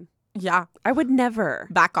joke time. Yeah. I would never.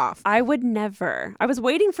 Back off. I would never. I was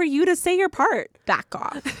waiting for you to say your part. Back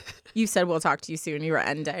off. You said we'll talk to you soon. You were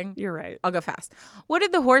ending. You're right. I'll go fast. What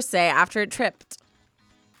did the horse say after it tripped?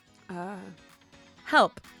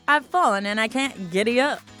 Help. I've fallen and I can't giddy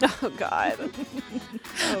up. Oh, God.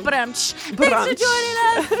 But thanks for joining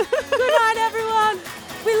us. Good night, everyone.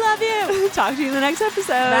 We love you. Talk to you in the next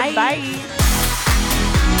episode. Bye. Bye.